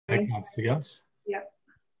they can't see us. Yeah.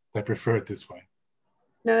 They prefer it this way.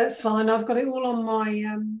 No, that's fine. I've got it all on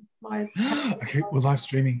my Okay, we're live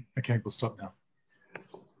streaming. Okay, we'll stop now.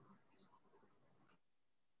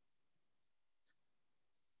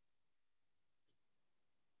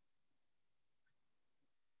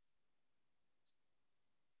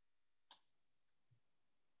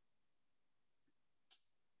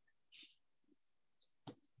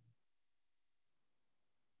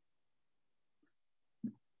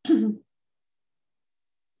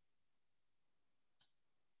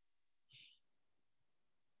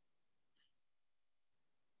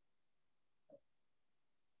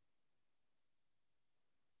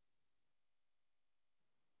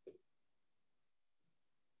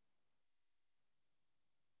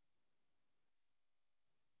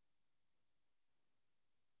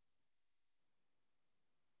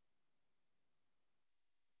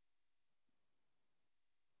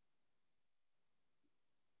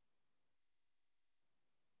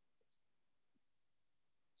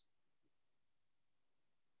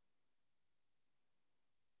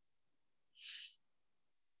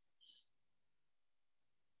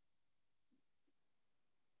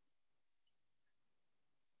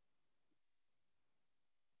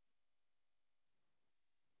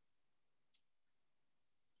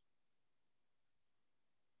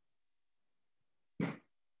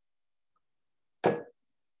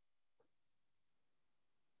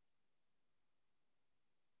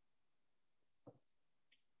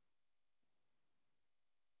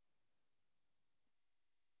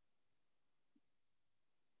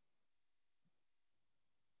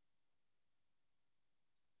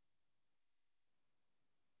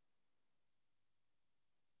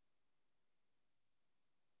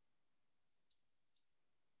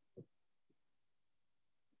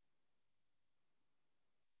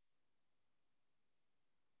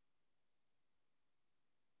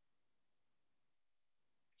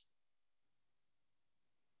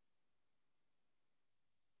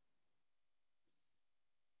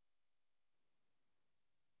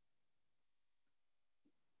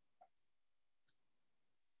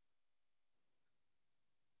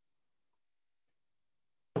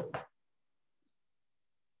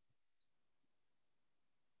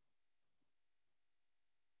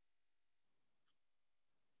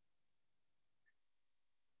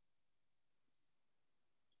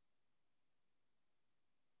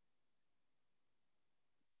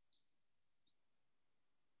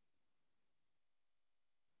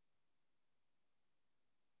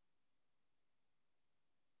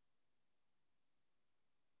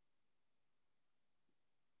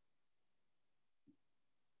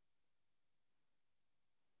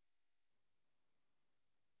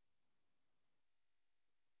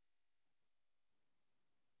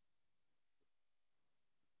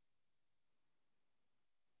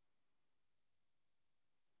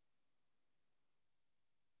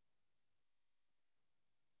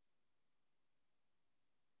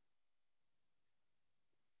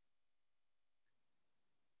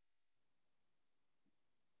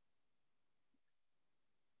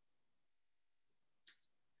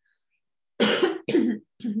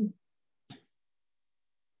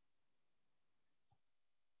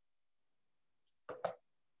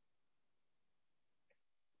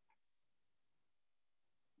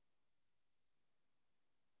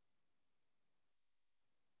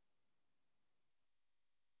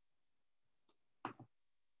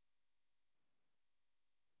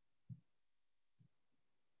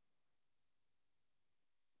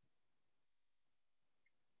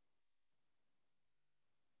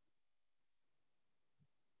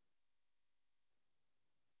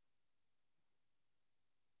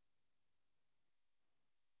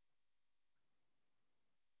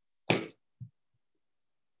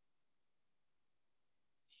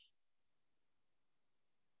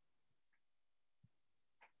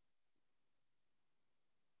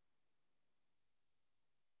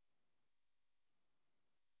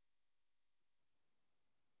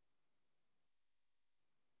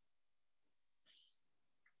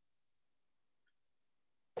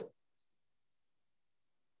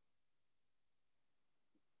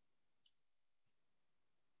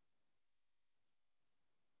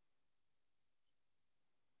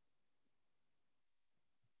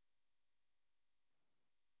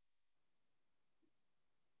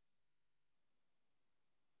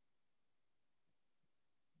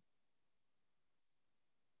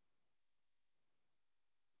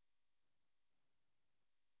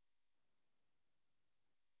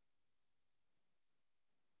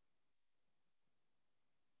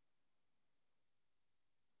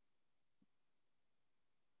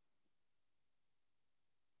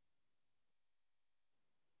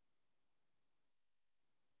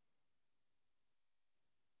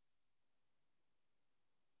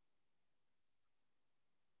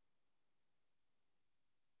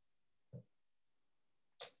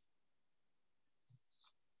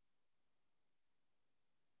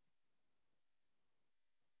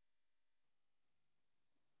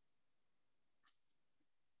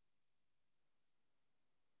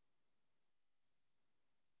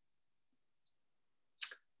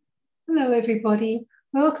 Hello everybody,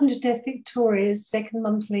 welcome to Deaf Victoria's second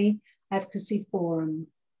monthly Advocacy Forum.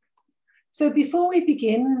 So before we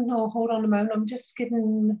begin, hold on a moment, I'm just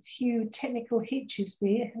getting a few technical hitches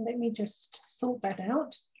there. Let me just sort that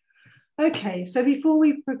out. Okay, so before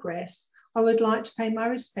we progress, I would like to pay my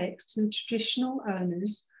respects to the traditional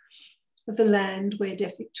owners of the land where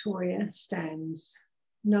Deaf Victoria stands.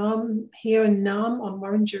 Here in Nam on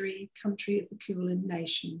Wurundjeri country of the Kulin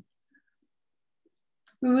Nation.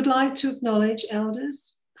 We would like to acknowledge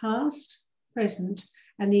elders, past, present,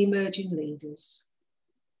 and the emerging leaders.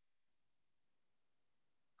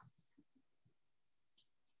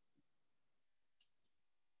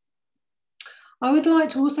 I would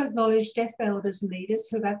like to also acknowledge deaf elders and leaders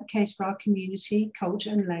who have advocated for our community,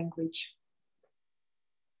 culture, and language.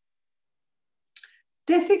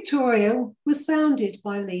 Deaf Victoria was founded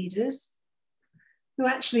by leaders who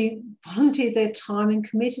actually volunteered their time and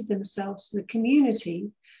committed themselves to the community,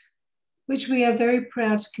 which we are very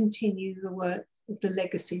proud to continue the work of the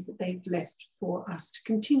legacy that they've left for us to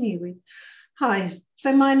continue with. Hi,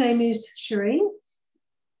 so my name is Shireen,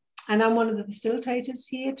 and I'm one of the facilitators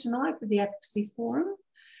here tonight for the Advocacy Forum.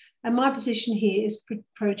 And my position here is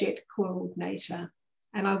Project Coordinator,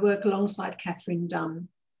 and I work alongside Catherine Dunn.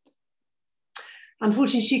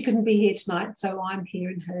 Unfortunately, she couldn't be here tonight, so I'm here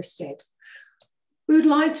in her stead. We would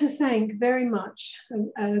like to thank very much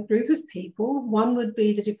a group of people. One would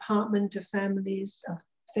be the Department of Families,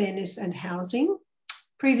 Fairness and Housing,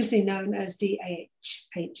 previously known as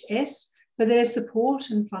DHHS, for their support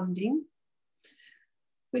and funding,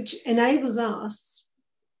 which enables us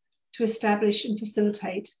to establish and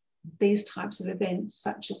facilitate these types of events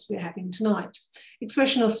such as we're having tonight.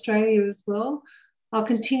 Expression Australia as well, our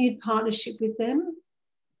continued partnership with them,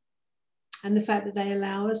 and the fact that they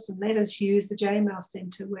allow us and let us use the JML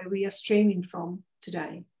Centre where we are streaming from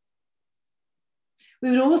today. We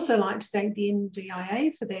would also like to thank the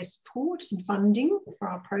NDIA for their support and funding for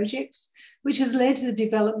our projects, which has led to the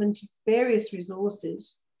development of various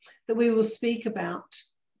resources that we will speak about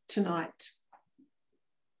tonight.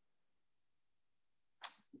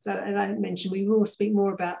 So as I mentioned, we will speak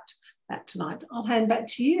more about that tonight. I'll hand back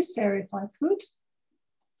to you, Sarah, if I could.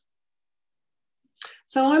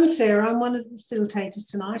 So I'm Sarah, I'm one of the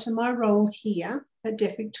facilitators tonight, and my role here at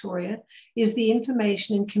Deaf Victoria is the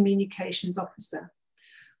Information and Communications Officer.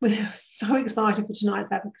 We're so excited for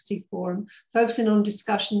tonight's Advocacy Forum, focusing on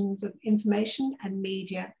discussions of information and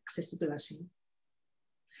media accessibility.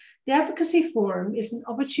 The Advocacy Forum is an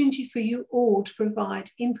opportunity for you all to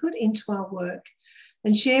provide input into our work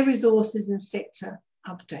and share resources and sector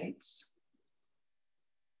updates.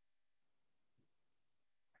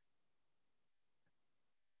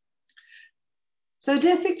 So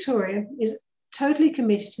Deaf Victoria is totally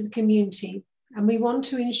committed to the community, and we want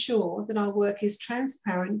to ensure that our work is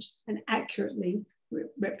transparent and accurately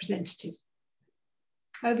representative.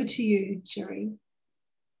 Over to you, Sherry.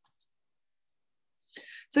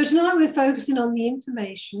 So tonight we're focusing on the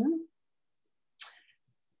information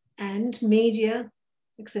and media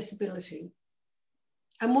accessibility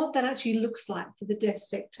and what that actually looks like for the deaf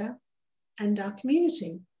sector and our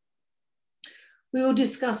community. We will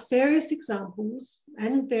discuss various examples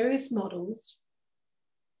and various models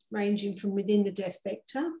ranging from within the deaf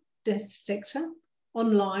sector,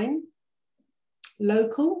 online,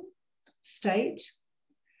 local, state,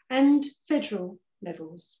 and federal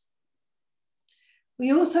levels.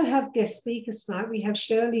 We also have guest speakers tonight. We have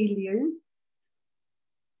Shirley Liu,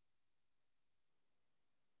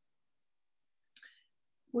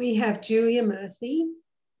 we have Julia Murphy,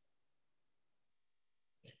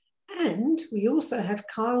 and we also have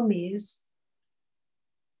Kyle Mears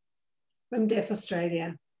from Deaf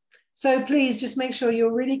Australia. So please just make sure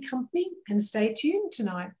you're really comfy and stay tuned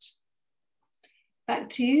tonight. Back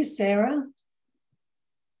to you, Sarah.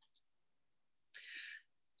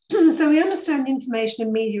 So we understand information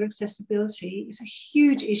and media accessibility is a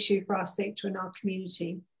huge issue for our sector and our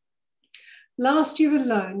community. Last year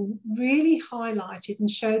alone really highlighted and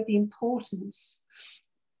showed the importance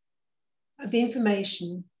of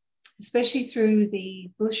information, especially through the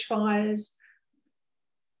bushfires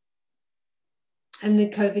and the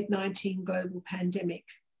COVID-19 global pandemic.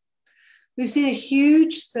 We've seen a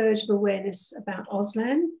huge surge of awareness about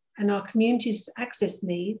Auslan and our community's access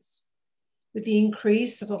needs with the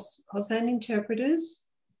increase of Auslan interpreters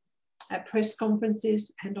at press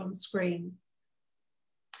conferences and on screen.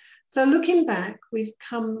 So looking back, we've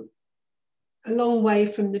come a long way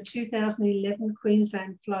from the 2011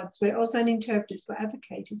 Queensland floods, where Auslan interpreters were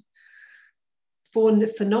advocated for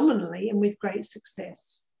phenomenally and with great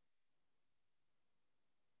success.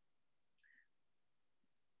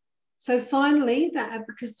 So finally, that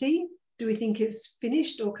advocacy Do we think it's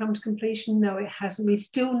finished or come to completion? No, it hasn't. We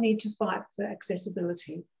still need to fight for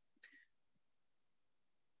accessibility.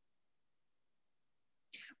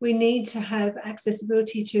 We need to have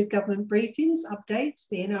accessibility to government briefings, updates.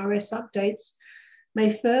 The NRS updates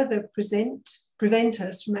may further prevent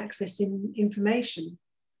us from accessing information.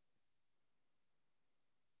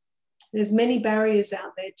 There's many barriers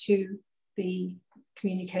out there to the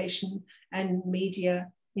communication and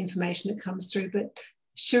media information that comes through, but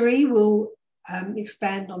Cherie will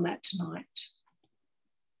expand on that tonight.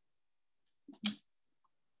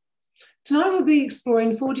 Tonight we'll be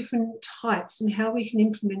exploring 4 different types and how we can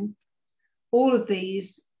implement all of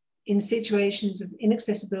these in situations of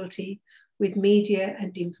inaccessibility with media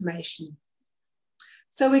and information.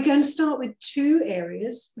 So we're going to start with 2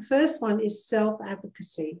 areas. The first one is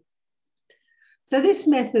self-advocacy. So this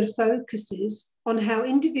method focuses on how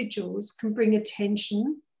individuals can bring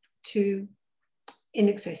attention to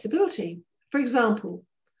inaccessibility. For example,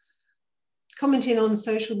 commenting on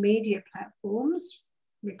social media platforms,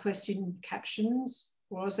 requesting captions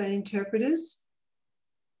or Auslan interpreters,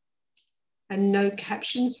 and no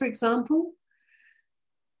captions, for example.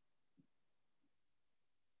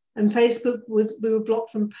 And Facebook we were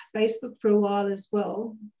blocked from Facebook for a while as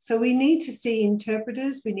well. So we need to see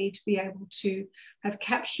interpreters, we need to be able to have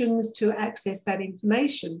captions to access that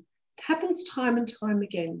information. It happens time and time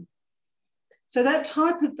again. So that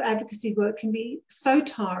type of advocacy work can be so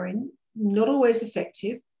tiring, not always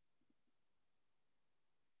effective.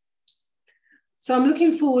 So I'm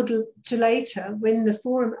looking forward to later when the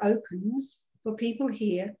forum opens for people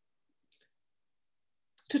here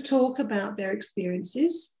to talk about their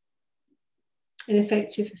experiences in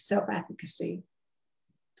effective self-advocacy.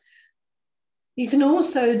 You can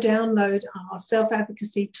also download our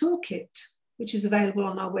self-advocacy toolkit, which is available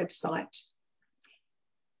on our website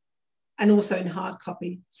and also in hard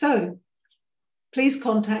copy. So please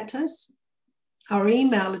contact us. Our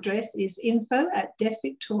email address is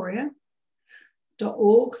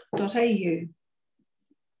info@deafvictoria.org.au,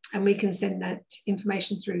 and we can send that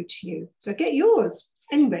information through to you. So get yours.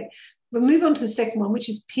 Anyway, we'll move on to the second one, which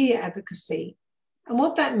is peer advocacy. And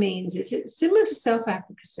what that means is it's similar to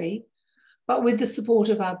self-advocacy, but with the support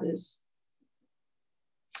of others.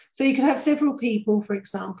 So you could have several people, for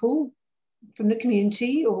example, from the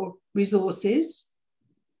community or resources,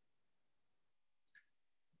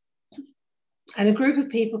 and a group of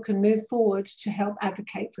people can move forward to help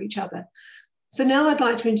advocate for each other. So now I'd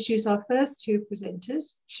like to introduce our first 2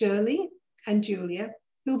 presenters, Shirley and Julia,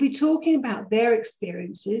 who will be talking about their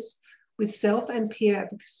experiences with self and peer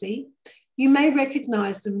advocacy. You may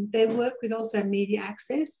recognise them. They work with Auslan Media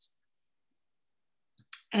Access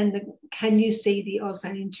and the Can You See the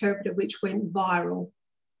Auslan Interpreter, which went viral,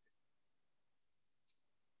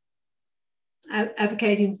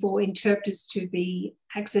 advocating for interpreters to be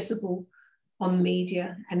accessible on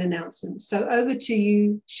media and announcements. So over to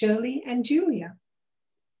you, Shirley and Julia.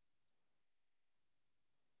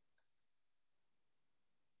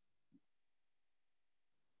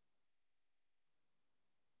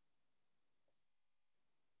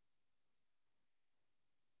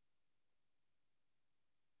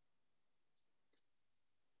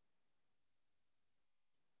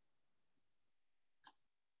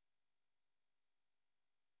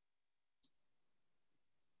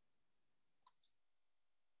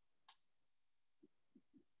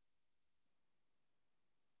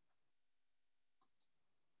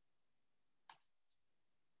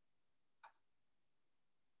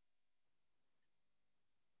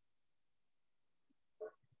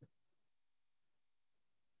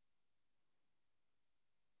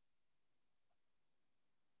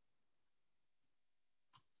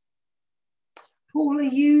 Paul, are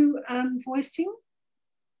you voicing?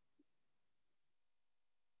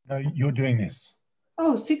 No, you're doing this.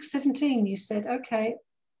 Oh, 6:17, you said. Okay,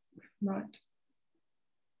 right.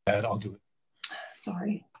 I'll do it.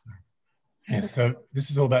 Sorry. Yeah, so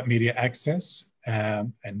this is all about media access.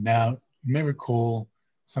 And now you may recall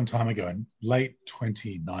some time ago in late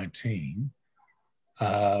 2019,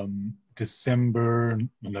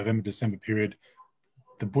 November, December period,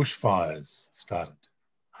 the bushfires started.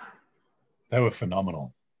 They were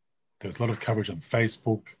phenomenal. There was a lot of coverage on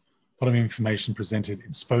Facebook, a lot of information presented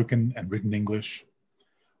in spoken and written English.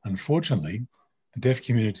 Unfortunately, the deaf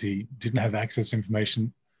community didn't have access to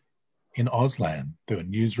information in Auslan. There were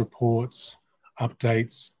news reports,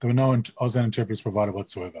 updates. There were no Auslan interpreters provided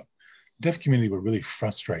whatsoever. The deaf community were really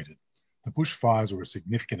frustrated. The bushfires were a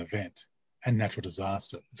significant event and natural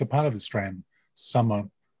disaster. It's a part of the Australian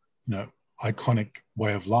summer, iconic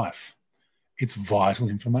way of life. It's vital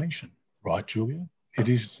information, right, Julia? It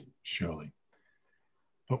is, surely.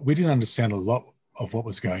 but we didn't understand a lot of what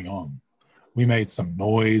was going on. We made some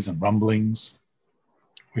noise and rumblings.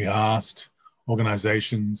 We asked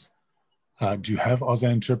organizations, do you have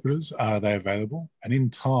Auslan interpreters? Are they available? And in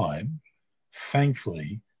time,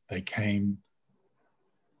 thankfully, they came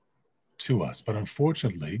to us. But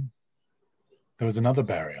unfortunately, there was another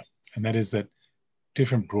barrier, and that is that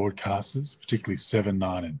different broadcasters, particularly 7,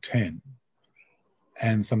 9, and 10,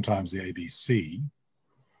 and sometimes the ABC,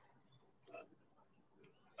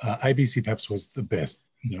 ABC perhaps was the best,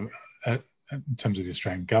 in terms of the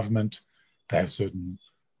Australian government. They have certain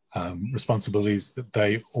responsibilities that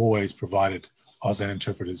they always provided Auslan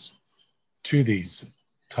interpreters to these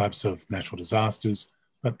types of natural disasters.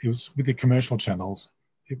 But it was with the commercial channels,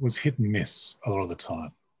 it was hit and miss a lot of the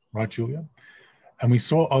time, right, Julia? And we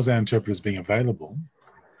saw Auslan interpreters being available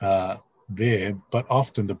there, but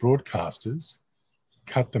often the broadcasters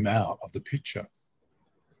cut them out of the picture.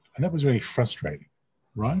 And that was really frustrating,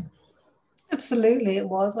 right? Absolutely, it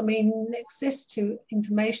was. I mean, access to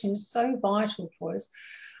information is so vital for us.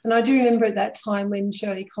 And I do remember at that time when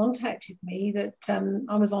Shirley contacted me that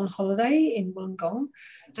I was on holiday in Wollongong,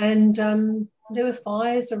 and there were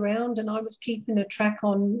fires around, and I was keeping a track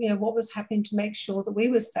on, what was happening to make sure that we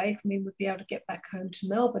were safe and we would be able to get back home to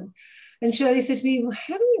Melbourne. And Shirley said to me, well,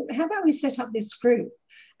 how about we set up this group?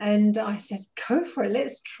 And I said, go for it,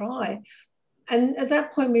 let's try. And at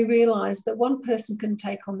that point, we realised that one person can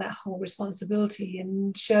take on that whole responsibility.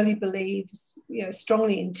 And Shirley believes,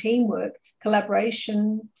 strongly in teamwork,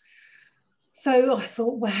 collaboration. So I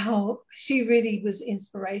thought, wow, she really was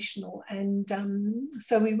inspirational. And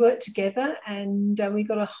so we worked together, and we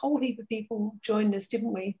got a whole heap of people joined us,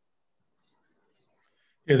 didn't we?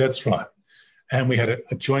 Yeah, that's right. And we had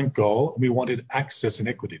a joint goal. We wanted access and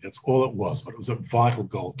equity. That's all it was, but it was a vital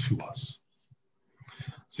goal to us.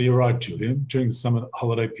 So you're right, Julian. During the summer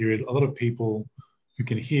holiday period, a lot of people who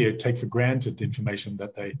can hear take for granted the information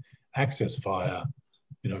that they access via,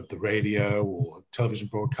 the radio or television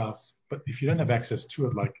broadcasts. But if you don't have access to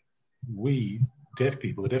it, like we, deaf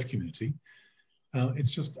people, the deaf community,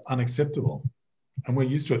 it's just unacceptable. And we're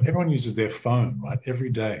used to it. Everyone uses their phone, right,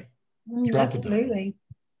 every day, throughout the day. Absolutely.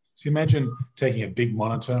 So imagine taking a big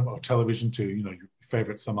monitor or television to, your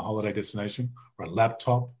favorite summer holiday destination, or a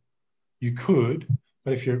laptop. You could,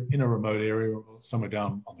 but if you're in a remote area or somewhere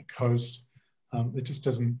down on the coast, it just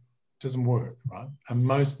doesn't work, right? And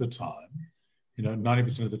most of the time,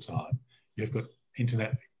 90% of the time, you've got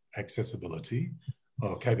internet accessibility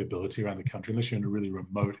or capability around the country, unless you're in a really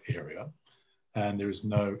remote area and there is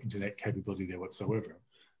no internet capability there whatsoever,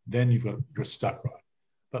 then you're stuck, right?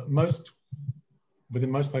 But within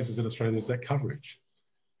most places in Australia, there's that coverage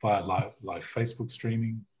via live Facebook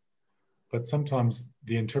streaming. But sometimes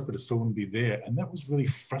the interpreter still wouldn't be there. And that was really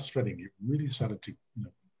frustrating. It really started to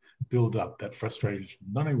build up that frustration,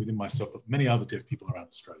 not only within myself, but many other deaf people around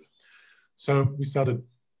Australia. So we started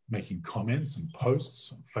making comments and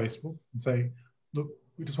posts on Facebook and say, look,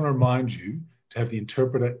 we just want to remind you to have the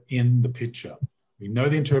interpreter in the picture. We know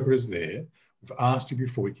the interpreter is there. We've asked you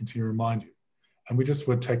before, we continue to remind you. And we just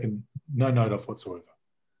were taking no note of whatsoever.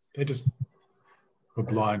 They just were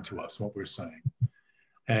blind to us, what we were saying.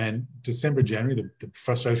 And December, January, the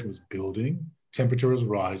frustration was building, temperature was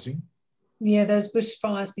rising. Yeah, those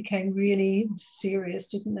bushfires became really serious,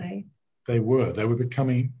 didn't they? They were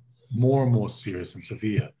becoming more and more serious and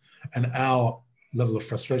severe. And our level of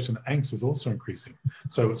frustration and angst was also increasing.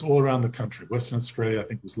 So it's all around the country. Western Australia, I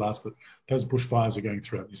think, was last, but those bushfires are going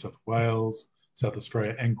throughout New South Wales, South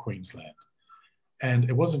Australia, and Queensland. And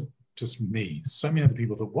it wasn't just me. So many other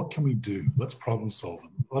people thought, what can we do? Let's problem solve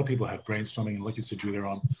them. A lot of people have brainstorming, and like you said,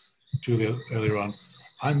 Julia, earlier on,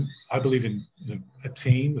 I believe in a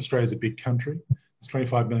team. Australia's a big country. There's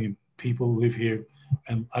 25 million people live here,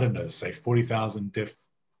 and I don't know, say 40,000 deaf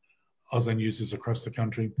Auslan users across the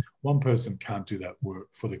country. One person can't do that work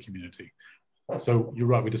for the community. So you're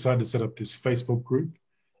right. We decided to set up this Facebook group.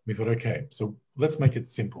 We thought, okay, so let's make it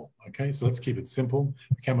simple. Okay, so let's keep it simple.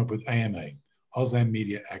 We came up with AMA, Auslan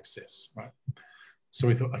Media Access, right? So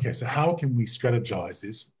we thought, okay, so how can we strategize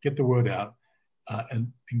this, get the word out,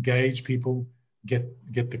 and engage people, get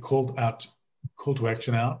the call to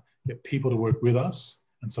action out, get people to work with us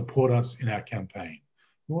and support us in our campaign.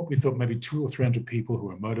 We thought maybe 200 or 300 people who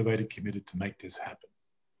are motivated, committed to make this happen.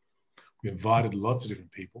 We invited lots of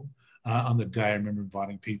different people. On the day, I remember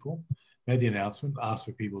inviting people, made the announcement, asked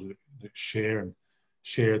for people to share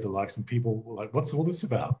the likes, and people were like, what's all this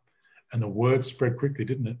about? And the word spread quickly,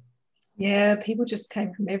 didn't it? Yeah, people just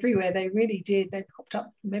came from everywhere. They really did. They popped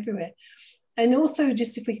up from everywhere. And also,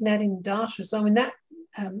 just if we can add in data as well, I mean, that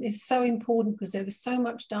is so important because there was so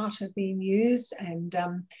much data being used, and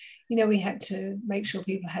you know, we had to make sure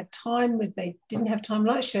people had time when they didn't have time.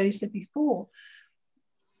 Like Shirley said before,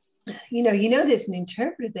 you know, there's an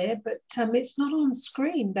interpreter there, but it's not on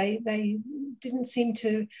screen. They didn't seem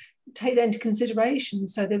to take that into consideration.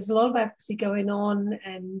 So there was a lot of advocacy going on,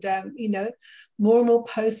 and you know, more and more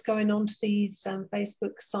posts going on to these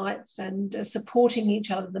Facebook sites, and supporting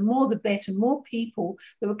each other. The more the better. More people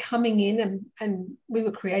that were coming in, and we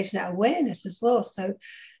were creating that awareness as well. So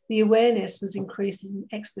the awareness was increasing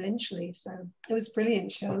exponentially. So it was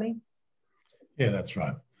brilliant, Shirley. Yeah, that's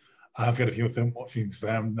right. I've got a few things to say.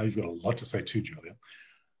 I know you've got a lot to say too, Julia.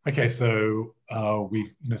 Okay, so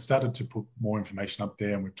we started to put more information up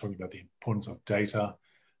there, and we're talking about the importance of data,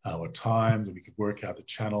 what times, and we could work out the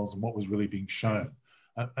channels and what was really being shown.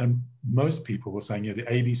 And most people were saying, the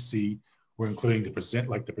ABC were including the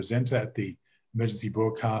presenter at the emergency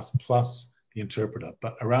broadcast plus the interpreter.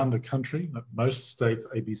 But around the country, like most states,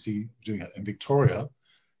 ABC doing it. In Victoria,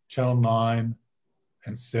 Channel 9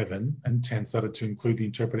 and 7 and 10 started to include the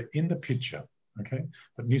interpreter in the picture, okay?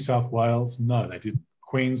 But New South Wales, no, they didn't.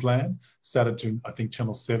 Queensland started to, I think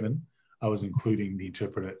Channel 7, I was including the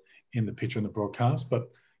interpreter in the picture in the broadcast, but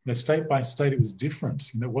state by state, it was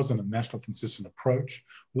different. It wasn't a national consistent approach.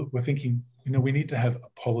 We're thinking, we need to have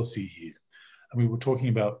a policy here. And we were talking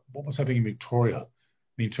about what was happening in Victoria,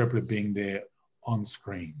 the interpreter being there on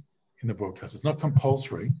screen in the broadcast. It's not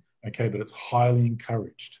compulsory, okay, but it's highly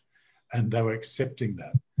encouraged. And they were accepting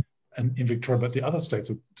that. And in Victoria, but the other states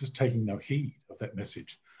were just taking no heed of that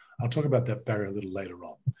message. I'll talk about that barrier a little later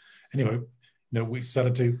on. Anyway, we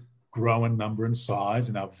started to grow in number and size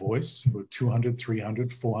in our voice. There were 200,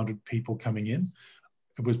 300, 400 people coming in.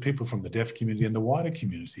 It was people from the deaf community and the wider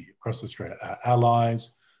community across Australia, our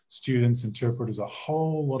allies, students, interpreters, a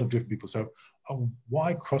whole lot of different people. So a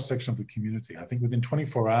wide cross-section of the community. I think within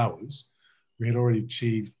 24 hours, we had already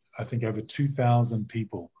achieved, I think, over 2,000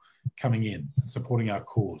 people coming in and supporting our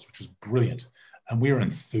cause, which was brilliant. And we were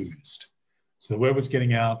enthused. So the word was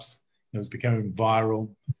getting out, it was becoming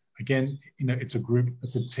viral. Again, it's a group,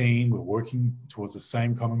 it's a team, we're working towards the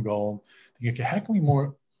same common goal. Thinking, okay, how can we be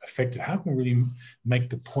more effective? How can we really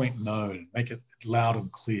make the point known, make it loud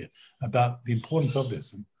and clear about the importance of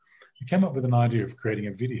this? And we came up with an idea of creating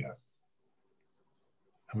a video.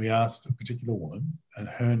 And we asked a particular woman, and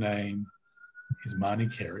her name is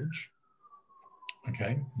Marnie Kerridge.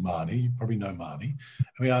 Okay, Marnie, you probably know Marnie.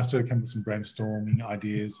 And we asked her to come up with some brainstorming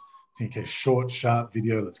ideas. Think, okay, short, sharp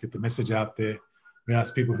video, let's get the message out there. We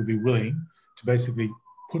asked people who'd be willing to basically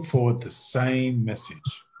put forward the same message.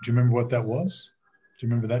 Do you remember what that was? Do you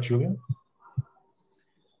remember that, Julia?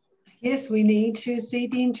 Yes, we need to see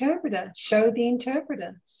the interpreter, show the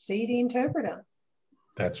interpreter, see the interpreter.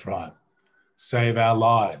 That's right. Save our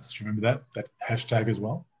lives. Do you remember that hashtag as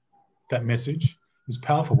well? That message was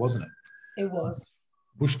powerful, wasn't it? It was.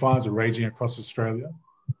 Bushfires are raging across Australia.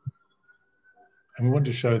 And we wanted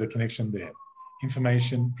to show the connection there.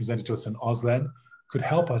 Information presented to us in Auslan could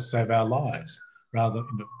help us save our lives, rather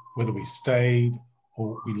than whether we stayed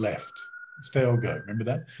or we left. Stay or go. Remember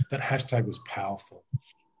that? That hashtag was powerful.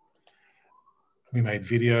 We made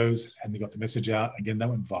videos and they got the message out. Again, that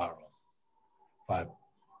went viral via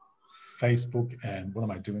Facebook and what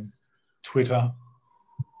am I doing? Twitter.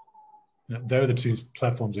 They're the two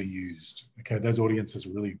platforms I used. Okay, those audiences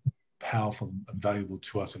were really powerful and valuable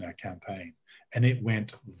to us in our campaign. And it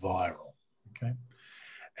went viral, okay?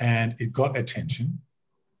 And it got attention,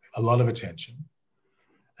 a lot of attention.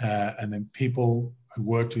 And then people who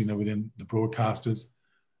worked, within the broadcasters,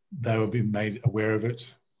 they were being made aware of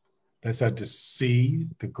it. They started to see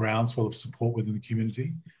the groundswell of support within the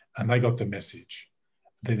community, and they got the message.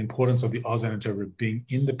 The importance of the Auslan interpreter being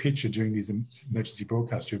in the picture during these emergency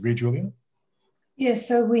broadcasts. Do you agree, Julia? Yes,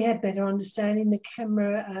 so we had better understanding. The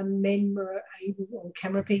camera men were able, or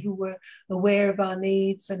camera people were aware of our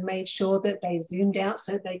needs and made sure that they zoomed out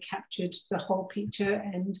so they captured the whole picture.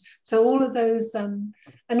 And so all of those and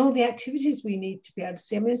all the activities we need to be able to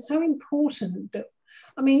see. I mean, it's so important that,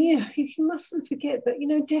 you mustn't forget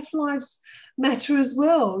that, deaf lives matter as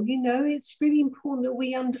well. It's really important that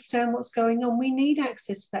we understand what's going on. We need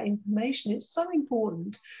access to that information. It's so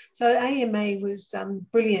important. So AMA was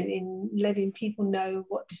brilliant in letting people know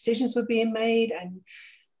what decisions were being made, and,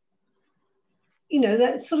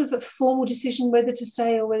 that sort of a formal decision whether to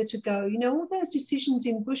stay or whether to go. All those decisions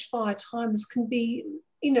in bushfire times can be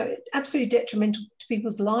absolutely detrimental to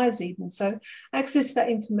people's lives even. So access to that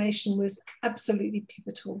information was absolutely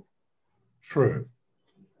pivotal. True.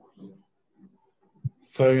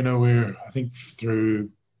 So, we're, I think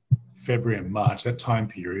through February and March, that time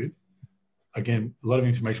period, again, a lot of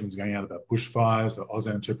information was going out about bushfires, the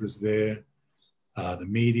Auslan interpreters there, the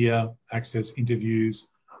media, access, interviews.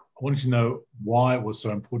 I wanted to know why it was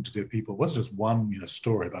so important to deaf people. It wasn't just one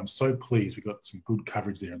story, but I'm so pleased we got some good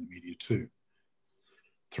coverage there in the media too.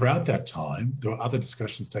 Throughout that time, there were other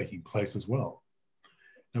discussions taking place as well.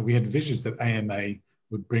 Now, we had visions that AMA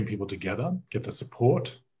would bring people together, get the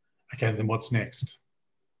support. Okay, then what's next?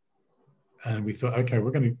 And we thought, okay,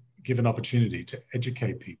 we're going to give an opportunity to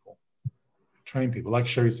educate people, train people, like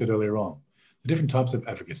Sherry said earlier on, the different types of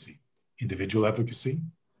advocacy, individual advocacy,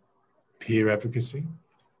 peer advocacy,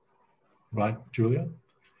 right, Julia?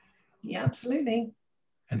 Yeah, absolutely.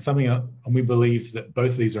 And and we believe that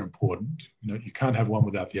both of these are important. You can't have one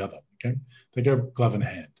without the other, okay? They go glove in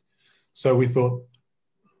hand. So we thought,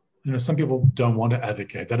 some people don't want to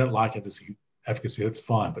advocate. They don't like advocacy, that's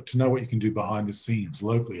fine. But to know what you can do behind the scenes,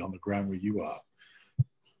 locally, on the ground where you are,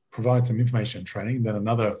 provide some information and training. Then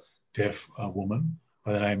another deaf woman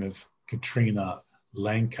by the name of Katrina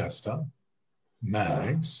Lancaster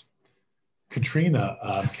Maggs.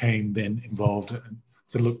 Katrina came then involved and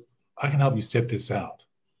said, look, I can help you set this out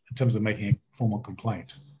in terms of making a formal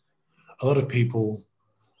complaint. A lot of people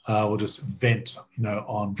will just vent,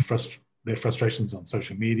 on their frustrations on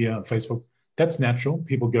social media, on Facebook. That's natural.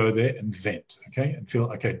 People go there and vent, okay, and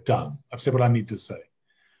feel, okay, done. I've said what I need to say.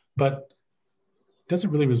 But does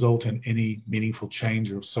it really result in any meaningful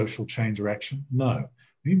change or social change or action? No.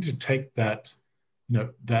 We need to take that,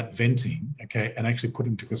 that venting, okay, and actually put it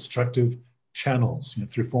into constructive channels,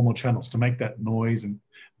 through formal channels to make that noise and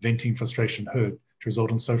venting frustration heard to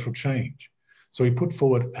result in social change. So we put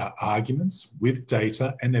forward our arguments with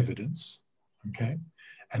data and evidence, okay,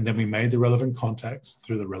 and then we made the relevant contacts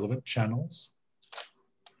through the relevant channels,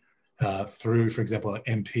 through, for example,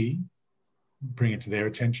 an MP, bring it to their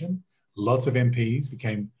attention. Lots of MPs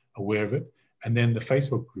became aware of it. And then the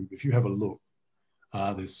Facebook group, if you have a look,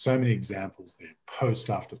 there's so many examples there, post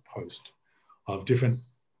after post, of different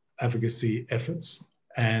advocacy efforts.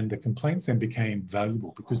 And the complaints then became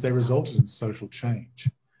valuable because they resulted in social change.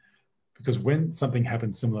 Because when something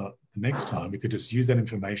happened similar the next time, we could just use that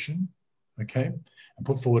information, okay, and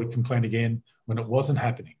put forward a complaint again when it wasn't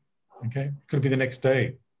happening, okay? It could be the next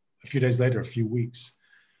day, a few days later, a few weeks.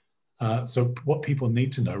 So what people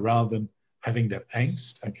need to know, rather than having that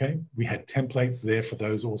angst, okay, we had templates there for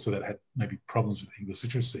those also that had maybe problems with English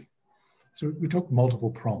literacy. So we took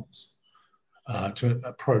multiple prongs to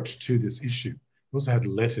approach to this issue. We also had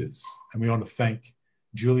letters, and we want to thank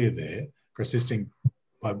Julia there for assisting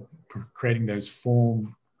by creating those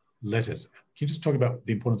form letters. Can you just talk about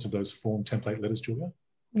the importance of those form template letters, Julia?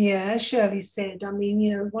 Yeah, as Shirley said, I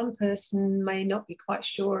mean, one person may not be quite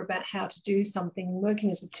sure about how to do something.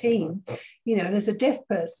 Working as a team, there's a deaf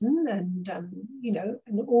person and,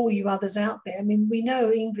 and all you others out there. I mean, we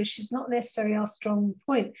know English is not necessarily our strong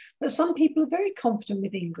point, but some people are very confident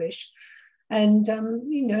with English. And,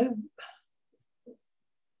 and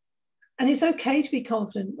it's okay to be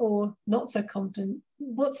confident or not so confident.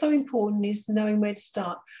 What's so important is knowing where to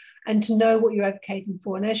start and to know what you're advocating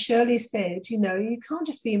for. And as Shirley said, you can't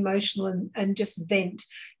just be emotional and just vent.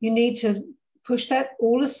 You need to push that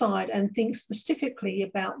all aside and think specifically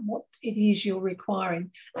about what it is you're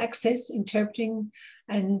requiring. Access, interpreting,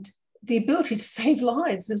 and the ability to save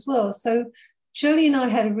lives as well. So Shirley and I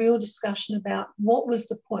had a real discussion about what was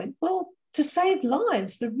the point. Well, to save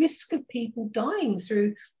lives, the risk of people dying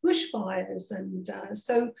through bushfires. And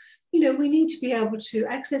so, we need to be able to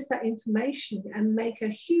access that information and make a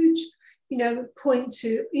huge, point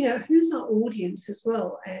to, who's our audience as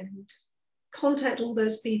well, and contact all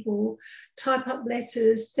those people, type up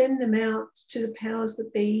letters, send them out to the powers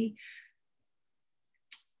that be.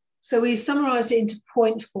 So we summarised it into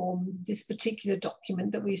point form, this particular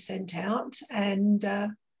document that we sent out. And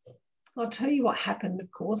I'll tell you what happened,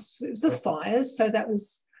 of course. It was the fires. So that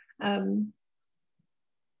was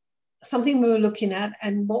something we were looking at.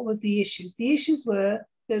 And what was the issues? The issues were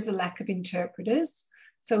there's a lack of interpreters.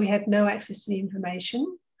 So we had no access to the information.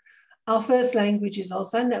 Our first language is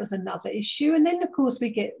Auslan. That was another issue. And then, of course, we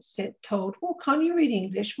get told, well, can't you read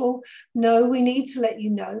English? Well, no, we need to let you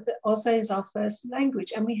know that Auslan is our first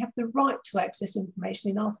language and we have the right to access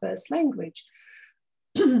information in our first language.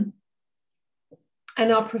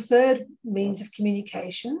 And our preferred means of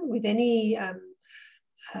communication with any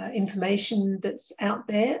information that's out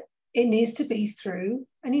there, it needs to be through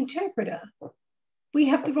an interpreter. We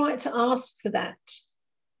have the right to ask for that.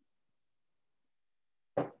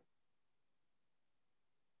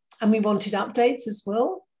 And we wanted updates as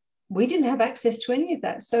well. We didn't have access to any of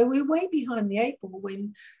that. So we were way behind the eight ball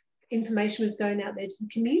when information was going out there to the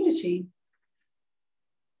community.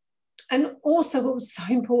 And also what was so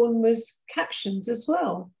important was captions as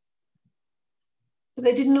well. But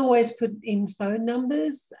they didn't always put in phone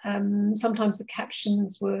numbers. Sometimes the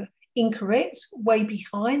captions were incorrect, way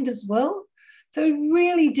behind as well. So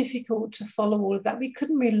really difficult to follow all of that. We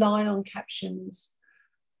couldn't rely on captions.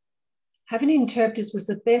 Having interpreters was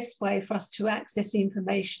the best way for us to access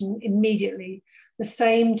information immediately, the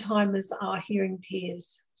same time as our hearing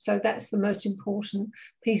peers. So that's the most important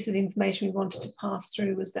piece of information we wanted to pass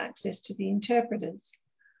through, was the access to the interpreters.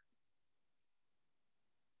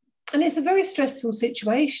 And it's a very stressful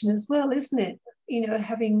situation as well, isn't it? You know,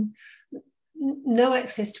 having no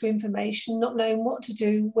access to information, not knowing what to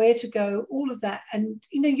do, where to go, all of that. And,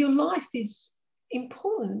 you know, your life is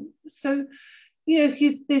important. So, you know,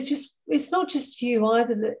 it's not just you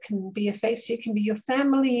either that can be affected, it can be your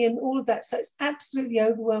family and all of that. So it's absolutely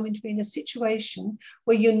overwhelming to be in a situation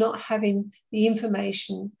where you're not having the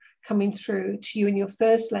information coming through to you in your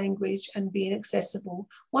first language and being accessible.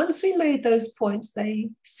 Once we made those points, they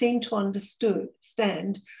seemed to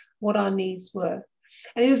understand what our needs were.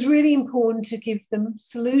 And it was really important to give them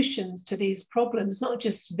solutions to these problems, not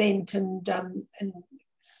just vent and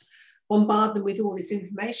bombard them with all this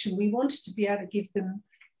information. We wanted to be able to give them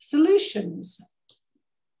solutions.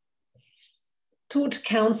 Talk to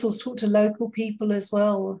councils, talk to local people as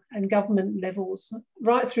well, and government levels,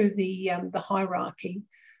 right through the hierarchy,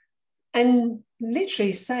 and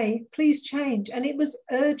literally say, please change. And it was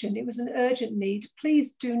urgent. It was an urgent need.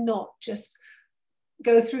 Please do not just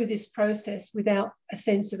go through this process without a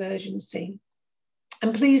sense of urgency.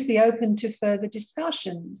 And please be open to further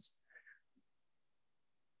discussions.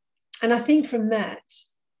 And I think from that,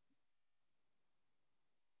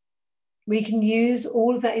 we can use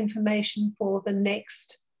all of that information for the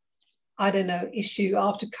next, I don't know, issue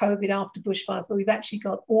after COVID, after bushfires, but we've actually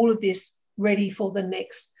got all of this ready for the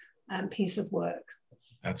next piece of work.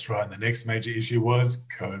 That's right. And the next major issue was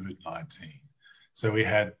COVID-19. So we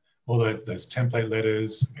had all those template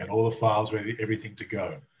letters, we had all the files ready, everything to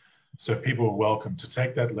go. So people were welcome to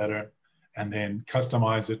take that letter and then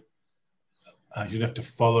customize it. You didn't have to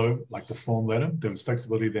follow like the form letter. There was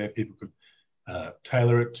flexibility there. People could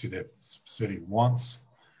tailor it to their specific wants,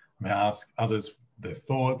 may ask others their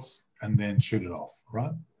thoughts, and then shoot it off,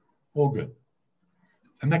 right? All good.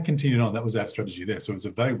 And that continued on. That was our strategy there. So it was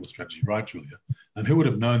a valuable strategy, right, Julia? And who would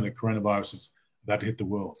have known that coronavirus was about to hit the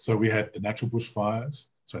world? So we had the natural bushfires,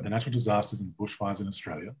 the natural disasters and bushfires in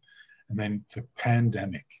Australia, and then the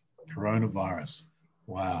pandemic, coronavirus.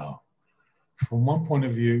 Wow. From one point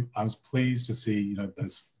of view, I was pleased to see, you know,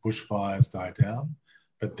 those bushfires die down,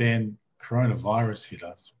 but then coronavirus hit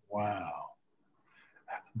us. Wow.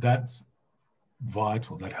 That's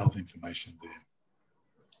vital, that health information there.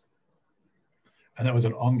 And that was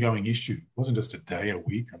an ongoing issue. It wasn't just a day, a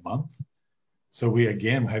week, a month. So we,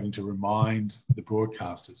 again, were having to remind the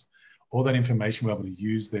broadcasters, all that information we're able to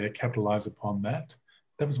use there, capitalize upon that.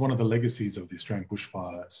 That was one of the legacies of the Australian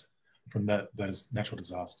bushfires from those natural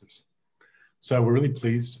disasters. So we're really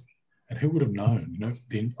pleased. And who would have known? You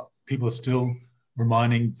know, people are still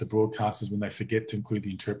reminding the broadcasters when they forget to include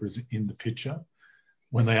the interpreters in the picture,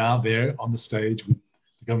 when they are there on the stage with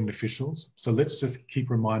the government officials. So let's just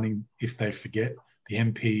keep reminding, if they forget, the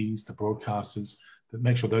MPs, the broadcasters, that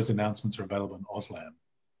make sure those announcements are available in Auslan.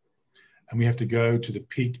 And we have to go to the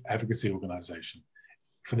peak advocacy organisation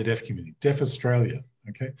for the deaf community, Deaf Australia,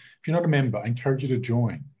 okay? If you're not a member, I encourage you to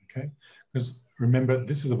join, okay? Because remember,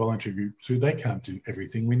 this is a voluntary group, so they can't do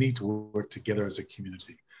everything. We need to work together as a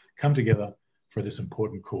community, come together for this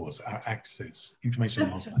important cause, our access, information in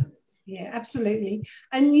Auslan. Yeah, absolutely.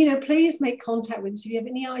 And, you know, please make contact with us if you have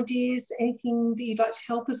any ideas, anything that you'd like to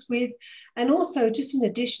help us with. And also, just in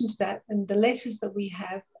addition to that, and the letters that we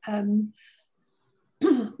have,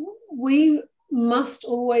 we must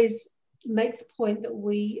always make the point that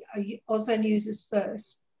we are Auslan users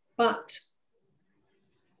first. But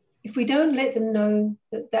if we don't let them know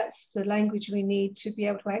that that's the language we need to be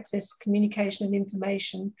able to access communication and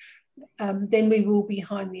information, then we will be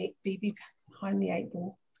behind the eight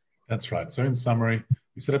ball. That's right. So in summary,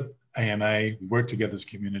 we set up AMA, we work together as a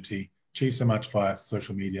community, achieve so much via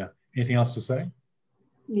social media. Anything else to say?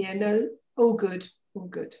 Yeah, no, all good, all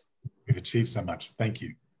good. We've achieved so much. Thank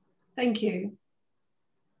you. Thank you.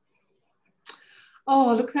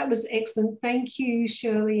 Oh, look, that was excellent. Thank you,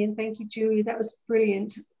 Shirley, and thank you, Julie. That was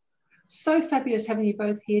brilliant. So fabulous having you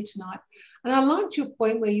both here tonight. And I liked your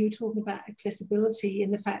point where you were talking about accessibility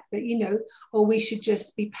and the fact that, you know, or we should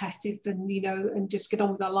just be passive and, you know, and just get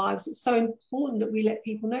on with our lives. It's so important that we let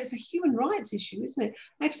people know. It's a human rights issue, isn't it?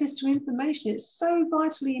 Access to information. It's so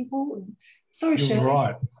vitally important. Sorry, Shirley. You're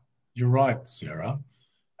right. You're right, Sarah.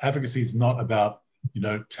 Advocacy is not about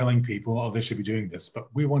telling people, oh, they should be doing this, but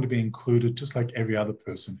we want to be included just like every other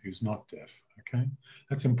person who's not deaf, okay?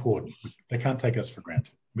 That's important. They can't take us for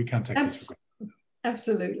granted. We can't take this for granted.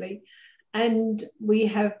 Absolutely. And we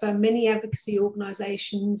have many advocacy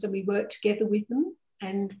organisations, and we work together with them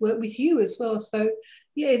and work with you as well. So,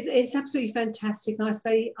 yeah, it's absolutely fantastic. And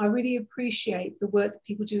I really appreciate the work that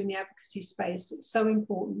people do in the advocacy space. It's so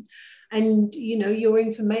important. And, your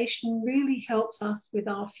information really helps us with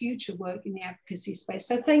our future work in the advocacy space.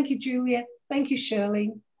 So thank you, Julia. Thank you,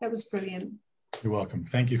 Shirley. That was brilliant. You're welcome.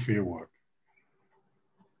 Thank you for your work.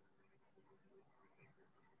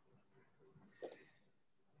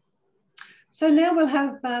 So now we'll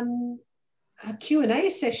have a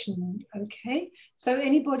Q&A session, okay? So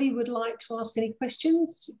anybody would like to ask any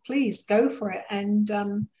questions, please go for it. And,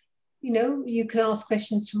 you can ask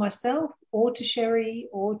questions to myself or to Sherry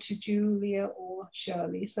or to Julia or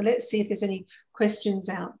Shirley. So let's see if there's any questions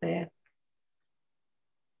out there.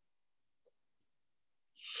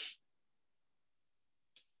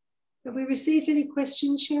 Have we received any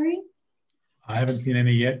questions, Sherry? I haven't seen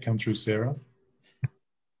any yet come through, Sarah.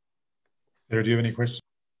 Sarah, do you have any questions?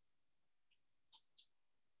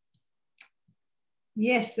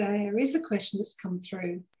 Yes, there is a question that's come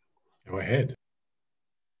through. Go ahead.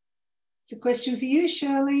 It's a question for you,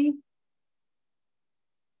 Shirley.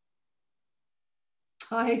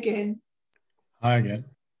 Hi again. Hi again.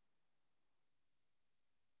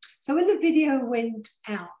 So when the video went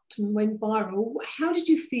out and went viral, how did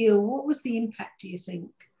you feel? What was the impact, do you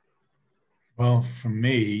think? Well, for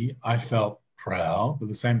me, I felt proud, but at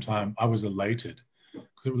the same time, I was elated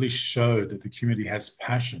because it really showed that the community has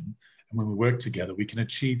passion. And when we work together, we can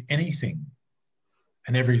achieve anything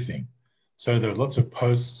and everything. So there are lots of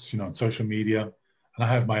posts, on social media, and I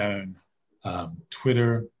have my own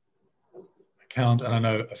Twitter account, and I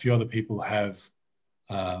know a few other people have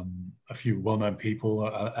a few well-known people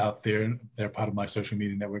out there. They're part of my social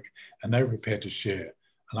media network, and they were prepared to share.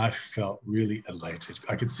 And I felt really elated.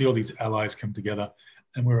 I could see all these allies come together,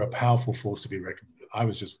 and we're a powerful force to be reckoned with. I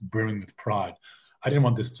was just brimming with pride. I didn't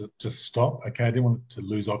want this to stop, okay? I didn't want it to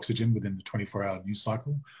lose oxygen within the 24-hour news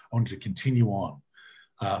cycle. I wanted to continue on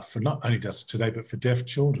for not only just today, but for deaf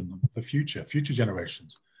children, the future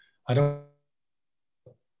generations. I don't...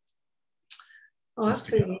 I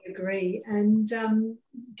absolutely agree. And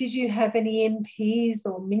did you have any MPs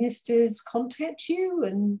or ministers contact you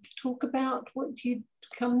and talk about what you'd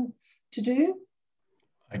come to do?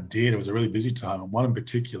 I did. It was a really busy time. And one in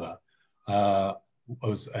particular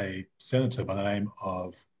was a senator by the name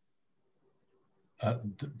of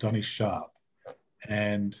Donny Sharp,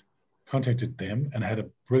 and contacted them and had a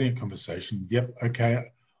brilliant conversation. Yep,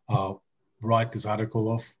 okay, I'll write this article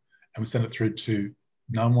off. And we sent it through to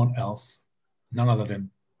none other than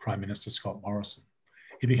Prime Minister Scott Morrison.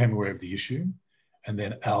 He became aware of the issue, and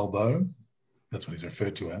then Albo, that's what he's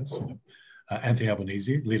referred to as, Anthony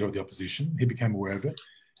Albanese, leader of the opposition, he became aware of it.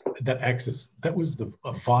 That was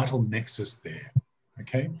a vital nexus there,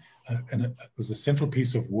 okay? And it was a central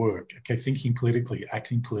piece of work, okay? Thinking politically,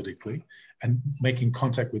 acting politically, and making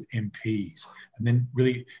contact with MPs, and then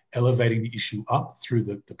really elevating the issue up through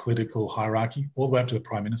the political hierarchy, all the way up to the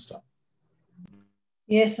Prime Minister.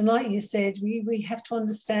 Yes, and like you said, we have to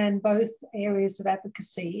understand both areas of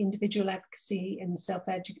advocacy, individual advocacy and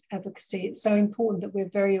self-advocacy. It's so important that we're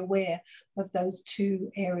very aware of those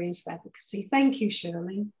two areas of advocacy. Thank you,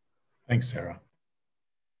 Shirley. Thanks, Sarah.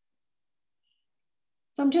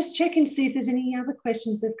 So I'm just checking to see if there's any other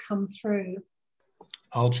questions that have come through.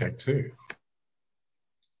 I'll check too.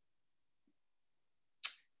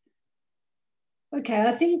 Okay,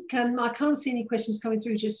 I think I can't see any questions coming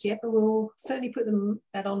through just yet, but we'll certainly put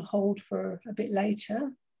that on hold for a bit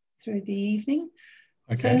later through the evening.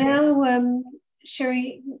 Okay. So now,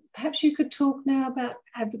 Sherry, perhaps you could talk now about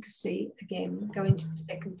advocacy again, going to the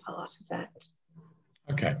second part of that.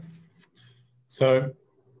 Okay. So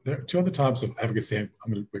there are two other types of advocacy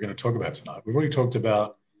we're going to talk about tonight. We've already talked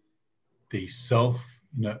about the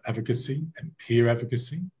self-advocacy and peer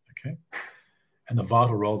advocacy, okay? And the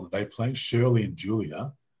vital role that they play. Shirley and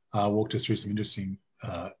Julia walked us through some interesting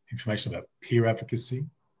information about peer advocacy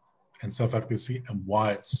and self-advocacy and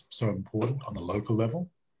why it's so important on the local level.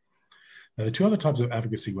 Now, the two other types of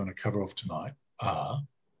advocacy we want to cover off tonight are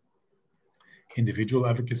individual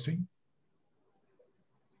advocacy.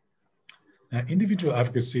 Now, individual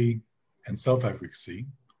advocacy and self-advocacy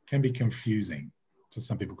can be confusing to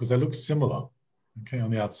some people because they look similar, okay, on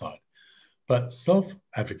the outside. But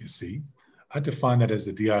self-advocacy, I define that as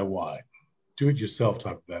a DIY, do-it-yourself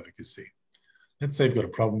type of advocacy. Let's say you've got a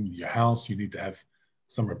problem with your house, you need to have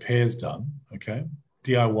some repairs done, okay?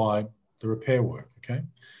 DIY the repair work, okay?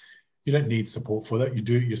 You don't need support for that. You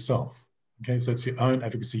do it yourself. Okay, so it's your own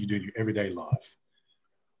advocacy you do in your everyday life.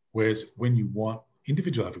 Whereas when you want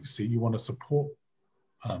individual advocacy, you want a support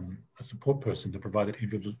person to provide that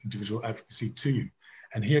individual advocacy to you.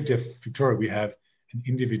 And here at Deaf Victoria, we have an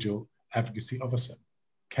individual advocacy officer,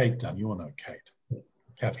 Kate Dunn. You all know Kate,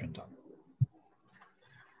 Catherine Dunn.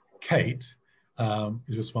 Kate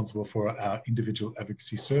is responsible for our individual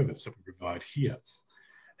advocacy service that we provide here.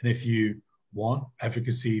 And if you want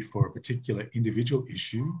advocacy for a particular individual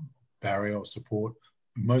issue, barrier or support,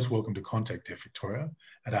 you're most welcome to contact Deaf Victoria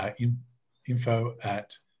at our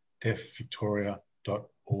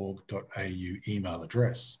info@deafvictoria.org.au email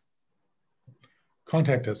address.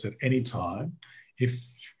 Contact us at any time if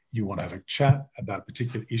you want to have a chat about a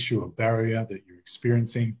particular issue or barrier that you're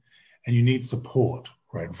experiencing and you need support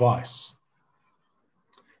or advice.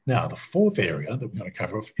 Now, the fourth area that we're going to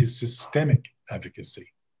cover off is systemic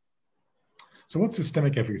advocacy. So what's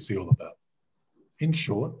systemic advocacy all about? In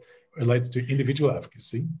short, it relates to individual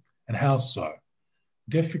advocacy. And how so?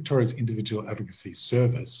 Deaf Victoria's individual advocacy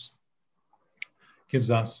service gives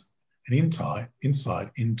us an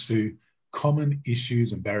insight into common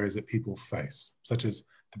issues and barriers that people face, such as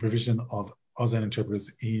the provision of Auslan interpreters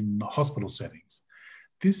in hospital settings.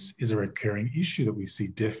 This is a recurring issue that we see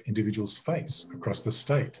deaf individuals face across the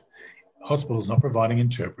state. Hospitals not providing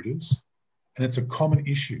interpreters, and it's a common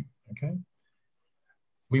issue, okay?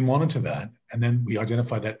 We monitor that, and then we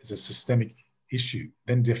identify that as a systemic issue.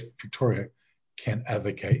 Then Deaf Victoria can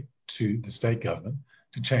advocate to the state government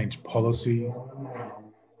to change policy,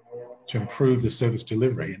 to improve the service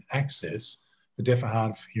delivery and access for deaf and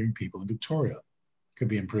hard of hearing people in Victoria. Could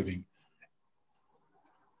be improving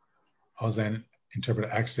Auslan interpreter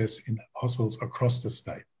access in hospitals across the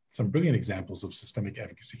state. Some brilliant examples of systemic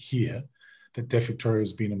advocacy here that Deaf Victoria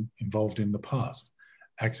has been involved in the past.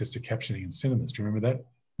 Access to captioning in cinemas. Do you remember that?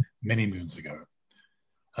 Many moons ago.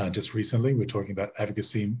 Just recently, we're talking about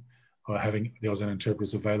advocacy or having the Auslan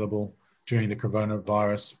interpreters available during the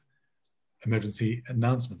coronavirus emergency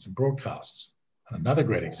announcements and broadcasts. And another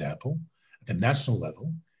great example at the national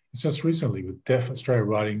level is just recently with Deaf Australia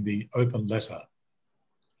writing the open letter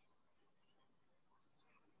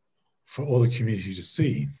for all the community to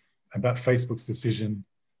see about Facebook's decision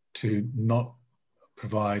to not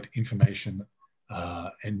provide information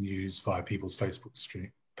and news via people's Facebook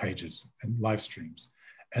pages and live streams,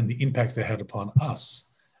 and the impacts they had upon us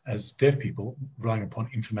as deaf people relying upon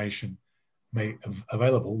information made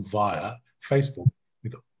available via Facebook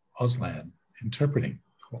with Auslan interpreting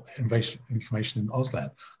information in Auslan.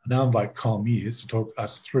 I now invite Kyle Mears to talk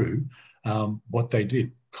us through what they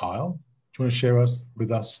did. Kyle, do you want to share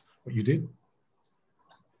with us what you did?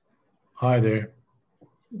 Hi there.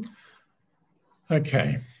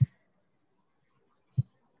 Okay.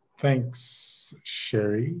 Thanks,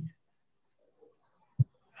 Sherry.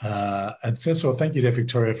 And first of all, thank you, Deaf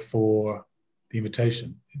Victoria, for the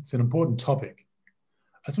invitation. It's an important topic.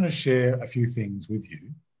 I just want to share a few things with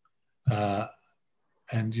you.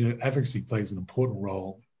 And, you know, advocacy plays an important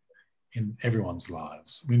role in everyone's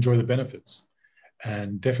lives. We enjoy the benefits.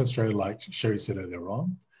 And Deaf Australia, like Sherry said earlier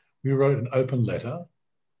on, we wrote an open letter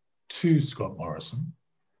to Scott Morrison.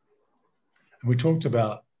 And we talked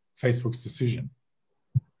about Facebook's decision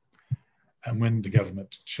and when the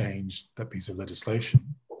government changed that piece of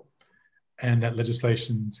legislation and that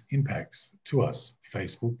legislation's impacts to us,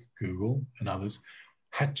 Facebook, Google, and others,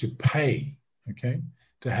 had to pay, okay,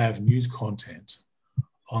 to have news content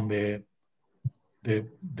on their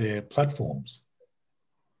platforms.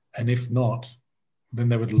 And if not, then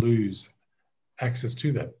they would lose access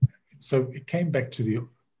to that. So it came back to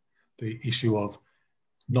the issue of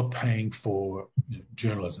not paying for, you know,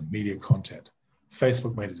 journalism, media content.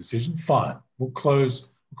 Facebook made a decision, fine, we'll close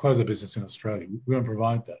our business in Australia. We won't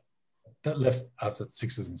provide that. That left us at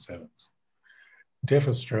 6s and 7s. Deaf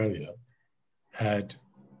Australia had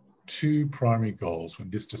two primary goals when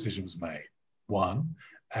this decision was made. One,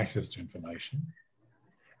 access to information,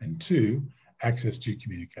 and two, access to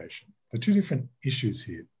communication. The two different issues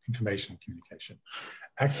here, information and communication.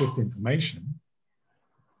 Access to information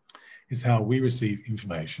is how we receive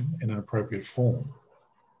information in an appropriate form.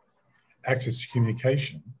 Access to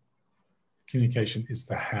communication is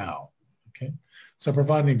the how, okay? So I'll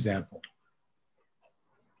provide an example.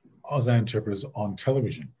 Auslan interpreters on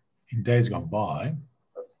television in days gone by,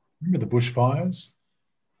 remember the bushfires?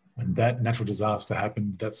 When that natural disaster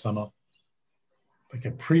happened that summer,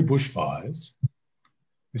 okay, pre-bushfires,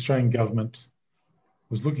 the Australian government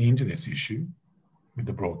was looking into this issue with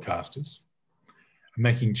the broadcasters and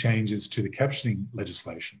making changes to the captioning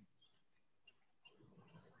legislation.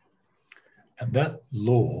 And that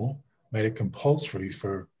law made it compulsory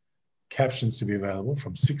for captions to be available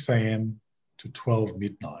from 6 a.m. to 12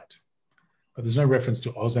 midnight. But there's no reference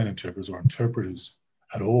to Auslan interpreters or interpreters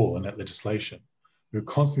at all in that legislation. We were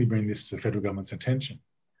constantly bringing this to the federal government's attention.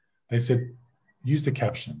 They said, use the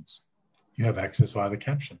captions. You have access via the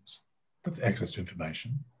captions. That's access to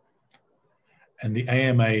information. And the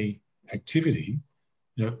AMA activity,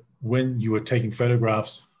 when you were taking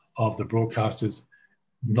photographs of the broadcasters,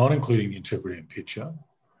 not including the interpreter in picture,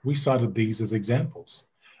 we cited these as examples.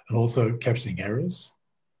 And also captioning errors.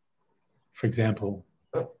 For example,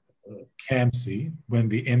 CAMC, when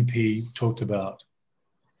the MP talked about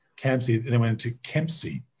CAMC, they went into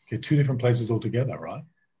KEMC, okay, two different places altogether, right?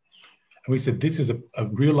 And we said this is a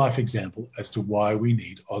real life example as to why we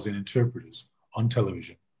need Auslan interpreters on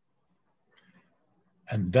television.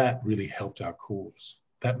 And that really helped our cause.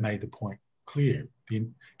 That made the point clear, the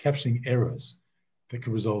captioning errors that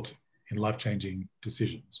could result in life-changing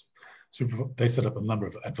decisions. So they set up a number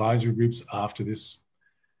of advisory groups after this.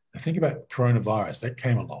 Now think about coronavirus, that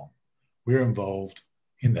came along. We're involved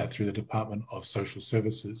in that through the Department of Social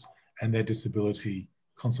Services and their disability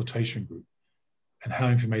consultation group, and how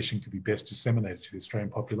information could be best disseminated to the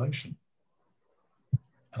Australian population.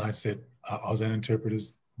 And I said, are Auslan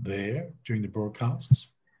interpreters there during the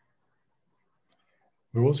broadcasts?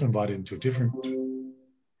 We're also invited into a different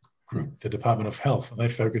group, the Department of Health, and they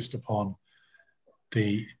focused upon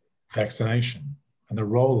the vaccination and the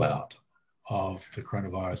rollout of the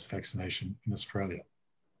coronavirus vaccination in Australia.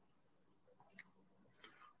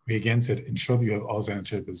 We again said, ensure that you have Auslan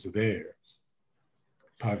interpreters there,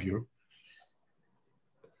 part of your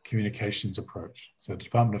communications approach. So the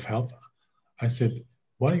Department of Health, I said,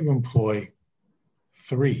 why don't you employ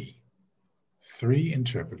three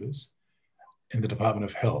interpreters in the Department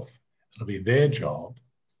of Health? It'll be their job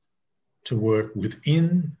to work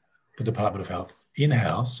within the Department of Health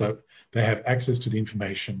in-house, so they have access to the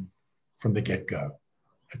information from the get-go.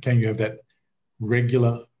 Okay, you have that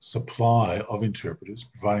regular supply of interpreters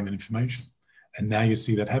providing that information. And now you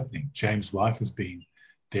see that happening. James' wife has been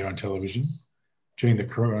there on television during the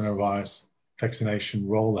coronavirus vaccination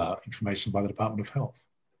rollout information by the Department of Health.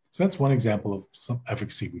 So that's one example of some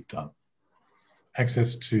advocacy we've done.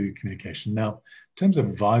 Access to communication. Now, in terms of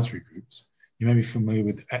advisory groups, you may be familiar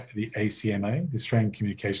with the ACMA, the Australian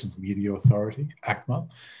Communications Media Authority, ACMA.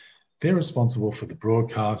 They're responsible for the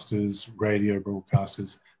broadcasters, radio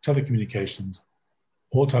broadcasters, telecommunications,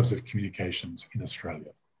 all types of communications in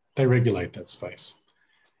Australia. They regulate that space.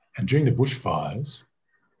 And during the bushfires,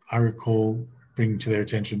 I recall bringing to their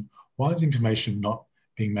attention, why is information not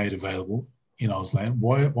being made available in Auslan?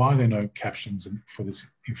 Why are there no captions for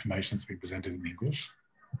this information that's being presented in English?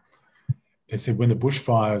 They said when the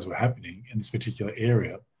bushfires were happening in this particular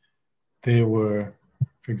area, there were,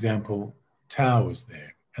 for example, towers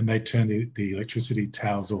there, and they turned the electricity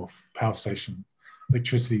towers off, power station,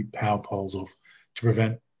 electricity power poles off to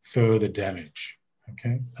prevent further damage,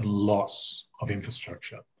 okay, and loss of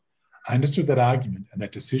infrastructure. I understood that argument and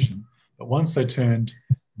that decision, but once they turned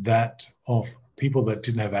that off, people that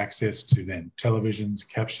didn't have access to then televisions,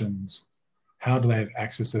 captions, how do they have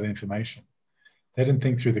access to that information? They didn't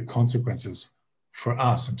think through the consequences for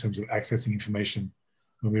us in terms of accessing information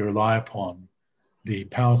when we rely upon the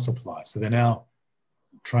power supply. So they're now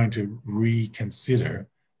trying to reconsider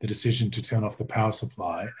the decision to turn off the power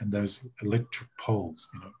supply and those electric poles.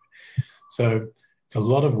 So it's a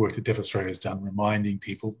lot of work that Deaf Australia has done, reminding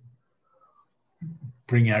people,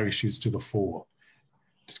 bring our issues to the fore.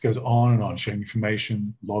 It just goes on and on, sharing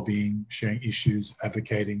information, lobbying, sharing issues,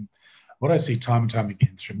 advocating. What I see time and time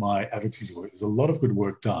again through my advocacy work, there's a lot of good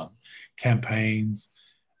work done, campaigns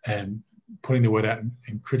and putting the word out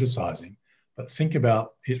and criticizing, but think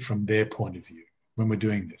about it from their point of view when we're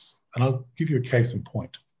doing this. And I'll give you a case in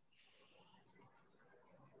point.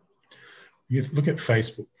 You look at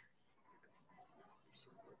Facebook.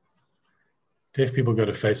 Deaf people go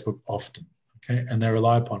to Facebook often, okay? And they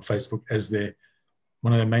rely upon Facebook as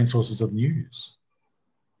one of their main sources of news.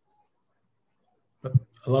 But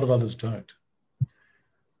a lot of others don't.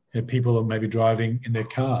 People are maybe driving in their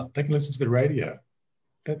car. They can listen to the radio.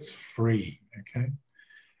 That's free, okay?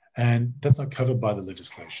 And that's not covered by the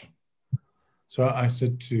legislation. So I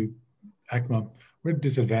said to ACMA, we're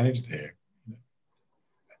disadvantaged there.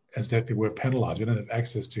 As deaf people, we're penalised. We don't have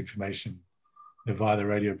access to information via the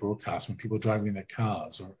radio broadcast when people are driving in their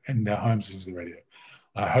cars or in their homes listening to the radio.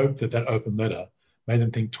 I hope that open letter made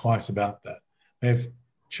them think twice about that. They've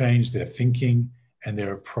changed their thinking and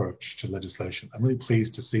their approach to legislation. I'm really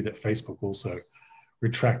pleased to see that Facebook also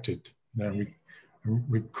retracted,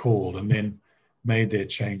 recalled, and then made their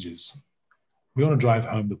changes. We want to drive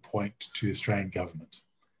home the point to the Australian government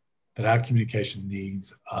that our communication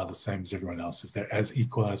needs are the same as everyone else's. They're as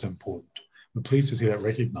equal, as important. We're pleased to see that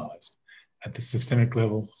recognised. At the systemic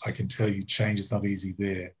level, I can tell you change is not easy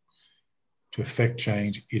there. To effect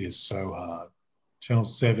change, it is so hard. Channel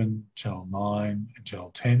 7, Channel 9, and Channel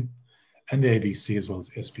 10, and the ABC as well as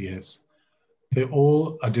SBS, they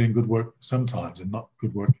all are doing good work sometimes and not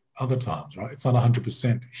good work other times, right? It's not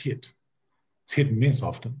 100% hit. It's hit and miss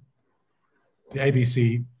often. The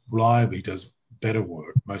ABC reliably does better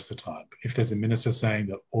work most of the time. If there's a minister saying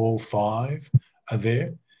that all 5 are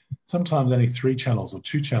there, sometimes only 3 channels or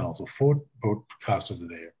 2 channels or 4 broadcasters are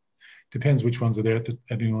there. Depends which ones are there at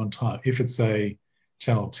any one time. If it's a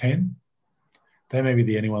Channel 10, they may be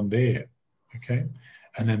the only one there, okay?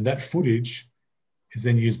 And then that footage is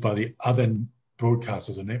then used by the other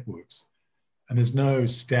broadcasters or networks. And there's no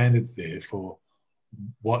standards there for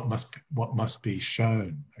what must be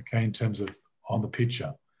shown, okay, in terms of on the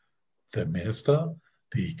picture. The minister,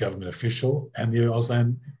 the government official, and the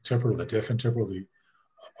Auslan interpreter, the deaf interpreter, the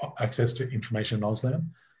access to information in Auslan.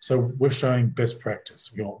 So we're showing best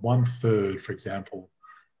practice. We want 1/3, for example,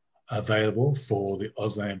 available for the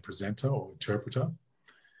Auslan presenter or interpreter.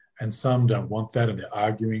 And some don't want that, and they're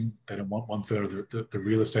arguing. They don't want 1/3 of the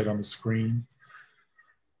real estate on the screen.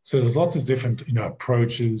 So there's lots of different,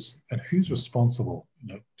 approaches, and who's responsible,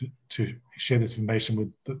 to share this information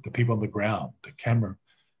with the people on the ground, the camera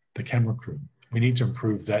crew. We need to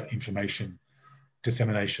improve that information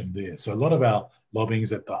dissemination there. So a lot of our lobbying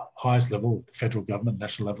is at the highest level, the federal government,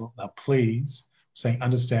 national level. Now, please, saying,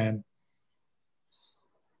 understand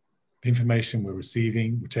the information we're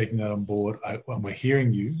receiving, we're taking that on board, and we're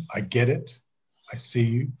hearing you. I get it. I see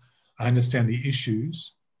you. I understand the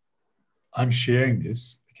issues. I'm sharing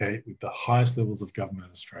this, okay, with the highest levels of government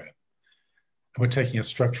in Australia. And we're taking a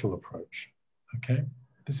structural approach, okay?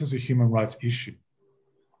 This is a human rights issue.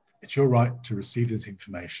 It's your right to receive this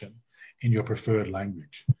information in your preferred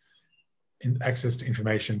language, in access to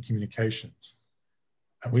information and communications.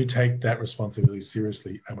 And we take that responsibility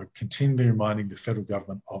seriously, and we're continually reminding the federal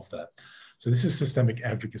government of that. So this is systemic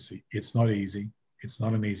advocacy. It's not easy. It's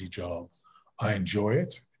not an easy job. I enjoy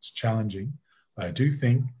it. It's challenging. But I do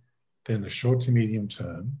think that in the short to medium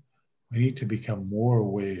term, we need to become more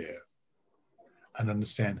aware and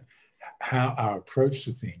understand how our approach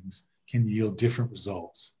to things can yield different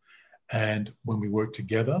results. And when we work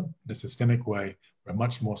together in a systemic way, we're a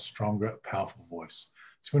much more stronger, powerful voice.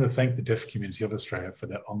 So I want to thank the deaf community of Australia for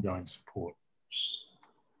their ongoing support.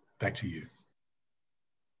 Back to you.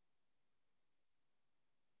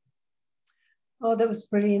 Oh, that was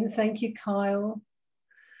brilliant. Thank you, Kyle.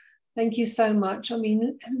 Thank you so much. I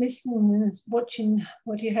mean, listening and watching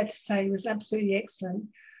what you had to say was absolutely excellent.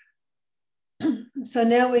 So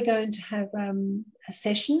now we're going to have a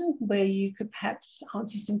session where you could perhaps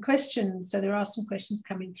answer some questions. So there are some questions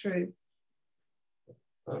coming through.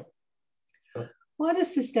 Why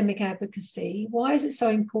does systemic advocacy, why is it so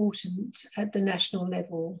important at the national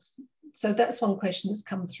level? So that's one question that's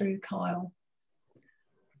come through, Kyle.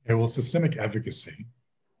 Yeah, well, systemic advocacy,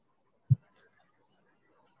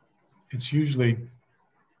 it's usually,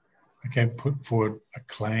 okay, put forward a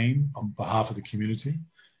claim on behalf of the community.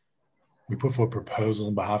 We put forward proposals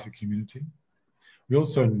on behalf of the community. We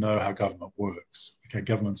also know how government works. Okay,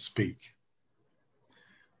 governments speak.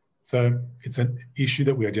 So it's an issue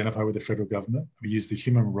that we identify with the federal government. We use the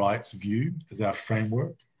human rights view as our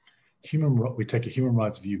framework. We take a human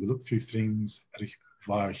rights view. We look through things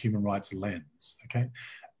via a human rights lens, okay?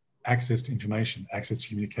 Access to information, access to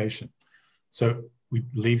communication. So we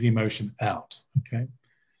leave the emotion out, okay?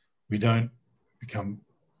 We don't become,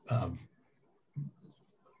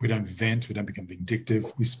 we don't vent, we don't become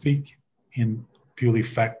vindictive. We speak in purely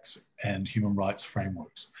facts and human rights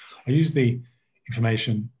frameworks. I used the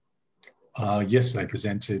information yesterday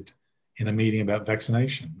presented in a meeting about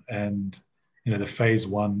vaccination and, the phase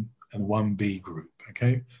 1 and 1B group,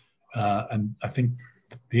 okay? And I think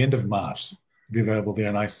at the end of March, it'll be available there.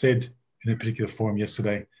 And I said in a particular forum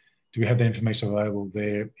yesterday, do we have that information available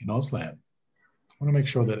there in Auslan? I want to make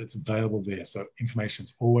sure that it's available there. So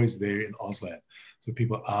information's always there in Auslan. So if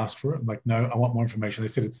people ask for it, I'm like, no, I want more information. They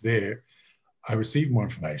said it's there. I received more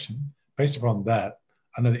information. Based upon that,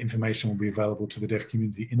 I know the information will be available to the deaf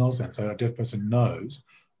community in Auslan. So a deaf person knows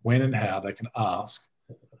when and how they can ask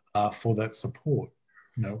for that support,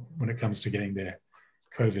 when it comes to getting their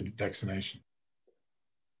COVID vaccination.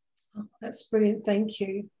 Oh, that's brilliant. Thank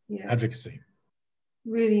you. Yeah. Advocacy.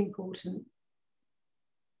 Really important.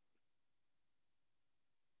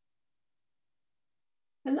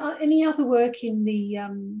 And any other work in the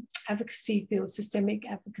advocacy field, systemic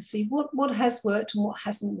advocacy, what has worked and what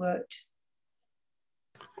hasn't worked?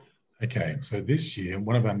 Okay, so this year,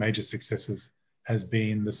 one of our major successes has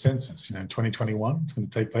been the census. In 2021, it's going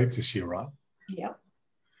to take place this year, right? Yeah.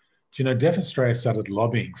 Do you know, Deaf Australia started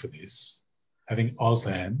lobbying for this, having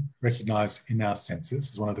Auslan recognised in our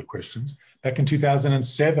census as one of the questions back in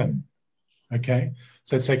 2007. Okay,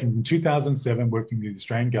 so it's taken from 2007, working with the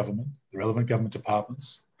Australian government, the relevant government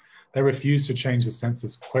departments. They refused to change the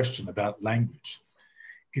census question about language.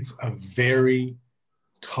 It's a very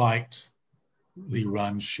tightly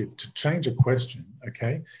run ship. To change a question,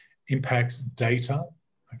 okay, impacts data,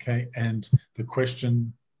 okay, and the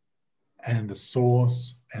question and the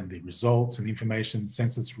source and the results and the information,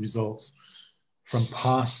 census results from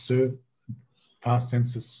past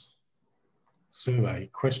census survey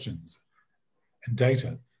questions and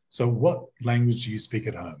data. So what language do you speak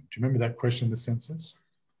at home? Do you remember that question in the census?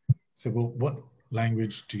 So, well, what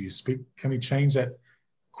language do you speak? Can we change that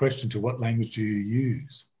question to what language do you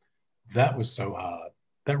use? That was so hard.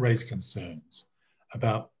 That raised concerns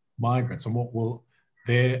about migrants and what will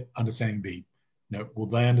their understanding be. Will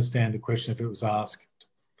they understand the question if it was asked,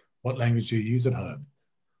 what language do you use at home?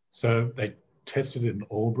 So they tested it in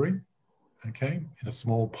Albury, okay, in a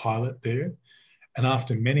small pilot there. And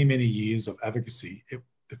after many, many years of advocacy,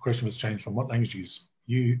 the question was changed from what language do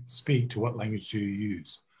you speak to what language do you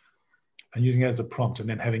use? And using it as a prompt and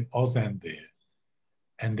then having Auslan there.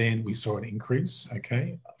 And then we saw an increase,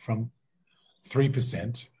 okay, from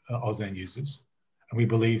 3% Auslan users. And we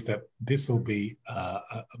believe that this will be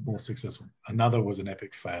more successful. Another was an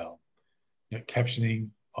epic fail. Captioning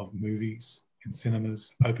of movies in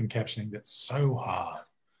cinemas, open captioning, that's so hard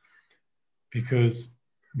because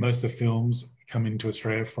most of the films come into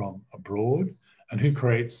Australia from abroad, and who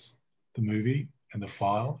creates the movie and the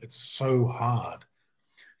file? It's so hard.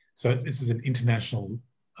 So this is an international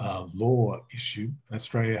law issue, and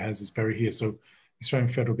Australia has this barrier here. So the Australian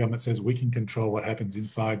federal government says we can control what happens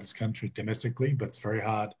inside this country domestically, but it's very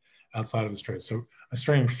hard outside of Australia. So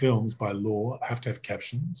Australian films by law have to have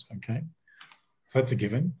captions, okay? So that's a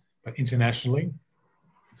given, but internationally,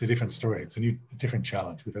 it's a different story. It's a different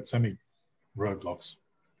challenge. We've had so many roadblocks.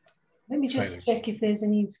 Let me just check if there's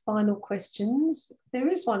any final questions. There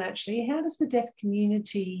is one actually. How does the deaf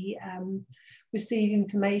community receive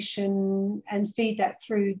information and feed that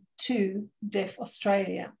through to Deaf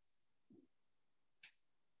Australia?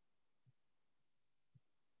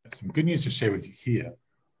 Some good news to share with you here.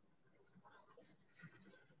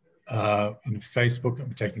 In Facebook,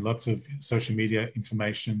 I'm taking lots of social media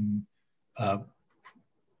information,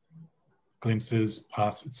 glimpses,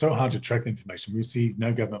 past. It's so hard to track the information. We received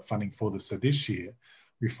no government funding for this. So this year,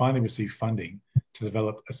 we finally received funding to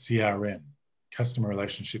develop a CRM, customer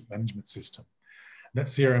relationship management system. And that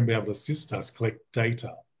CRM will be able to assist us collect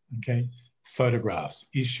data, okay, photographs,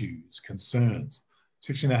 issues, concerns.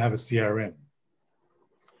 So actually now have a CRM.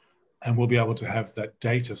 And we'll be able to have that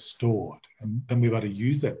data stored, and then we'll be able to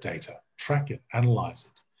use that data, track it, analyze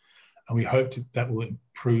it. And we hope that will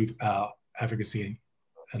improve our advocacy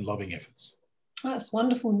and lobbying efforts. That's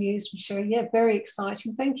wonderful news, Michelle. Yeah, very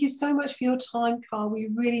exciting. Thank you so much for your time, Carl. We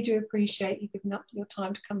really do appreciate you giving up your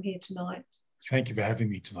time to come here tonight. Thank you for having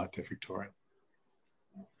me tonight, Deaf Victoria.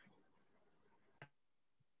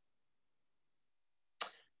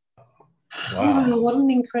 Wow. Oh, what an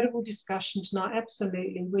incredible discussion tonight.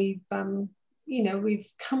 Absolutely. We've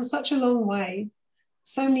come such a long way.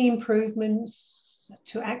 So many improvements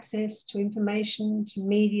to access, to information, to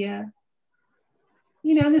media.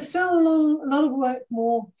 There's still a lot of work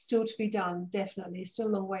more still to be done, definitely. Still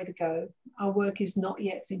a long way to go. Our work is not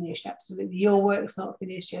yet finished, absolutely. Your work's not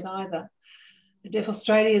finished yet either. The Deaf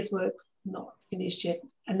Australia's work's not finished yet,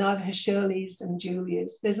 and neither has Shirley's and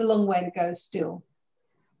Julia's. There's a long way to go still.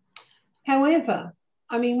 However,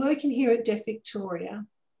 working here at Deaf Victoria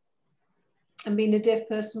and being a deaf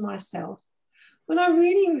person myself, when I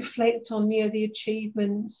really reflect on the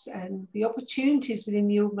achievements and the opportunities within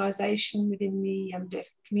the organisation, within the deaf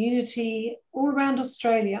community, all around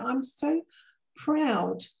Australia, I'm so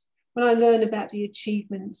proud when I learn about the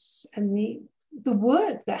achievements and the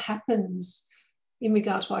work that happens in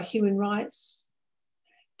regard to our human rights,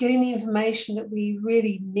 getting the information that we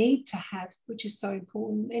really need to have, which is so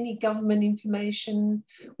important, any government information,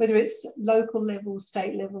 whether it's local level,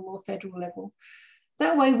 state level or federal level.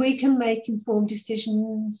 That way we can make informed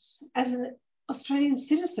decisions as an Australian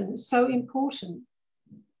citizen. It's so important.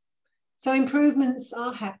 So improvements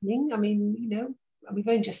are happening. We've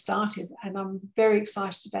only just started, and I'm very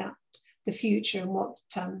excited about the future and what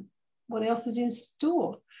else is in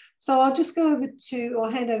store. So I'll just hand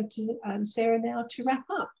over to Sarah now to wrap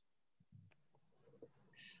up.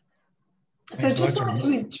 So just like to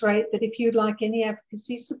reiterate that if you'd like any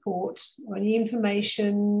advocacy support or any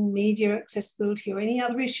information, media accessibility, or any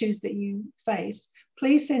other issues that you face,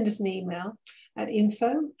 please send us an email at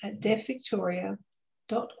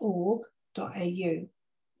info@deafvictoria.org.au.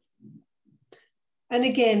 And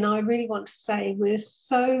again, I really want to say we're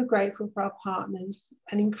so grateful for our partners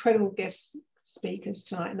and incredible guest speakers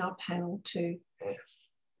tonight in our panel too.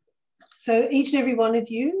 So each and every one of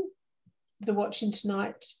you that are watching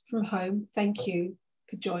tonight from home, thank you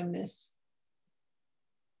for joining us.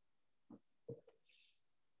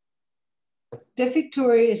 Deaf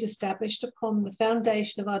Victoria is established upon the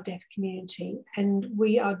foundation of our deaf community, and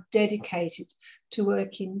we are dedicated to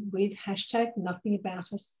working with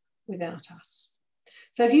 #NothingAboutUs without us.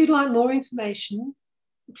 So if you'd like more information,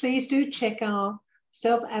 please do check our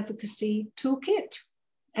self-advocacy toolkit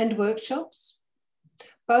and workshops.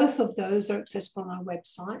 Both of those are accessible on our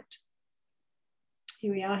website.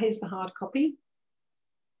 Here we are, here's the hard copy.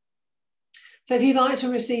 So if you'd like to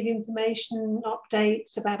receive information,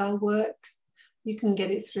 updates about our work, you can get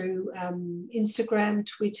it through Instagram,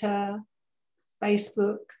 Twitter,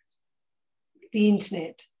 Facebook, the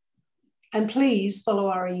internet. And please follow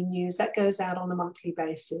our e-news. That goes out on a monthly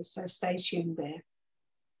basis, so stay tuned there.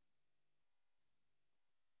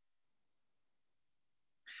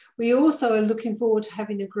 We also are looking forward to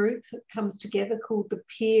having a group that comes together called the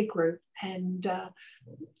Peer Group, and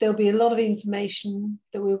there'll be a lot of information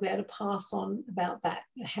that we'll be able to pass on about that,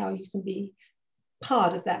 how you can be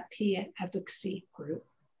part of that peer advocacy group.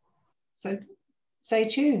 So stay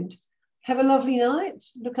tuned. Have a lovely night.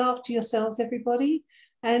 Look after yourselves, everybody,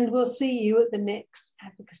 and we'll see you at the next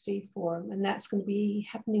advocacy forum, and that's going to be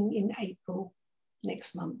happening in April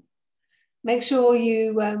next month. Make sure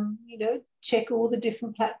you check all the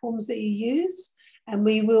different platforms that you use, and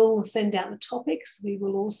we will send out the topics. We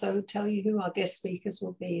will also tell you who our guest speakers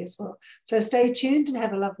will be as well. So stay tuned and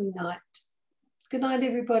have a lovely night. Good night,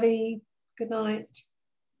 everybody. Good night.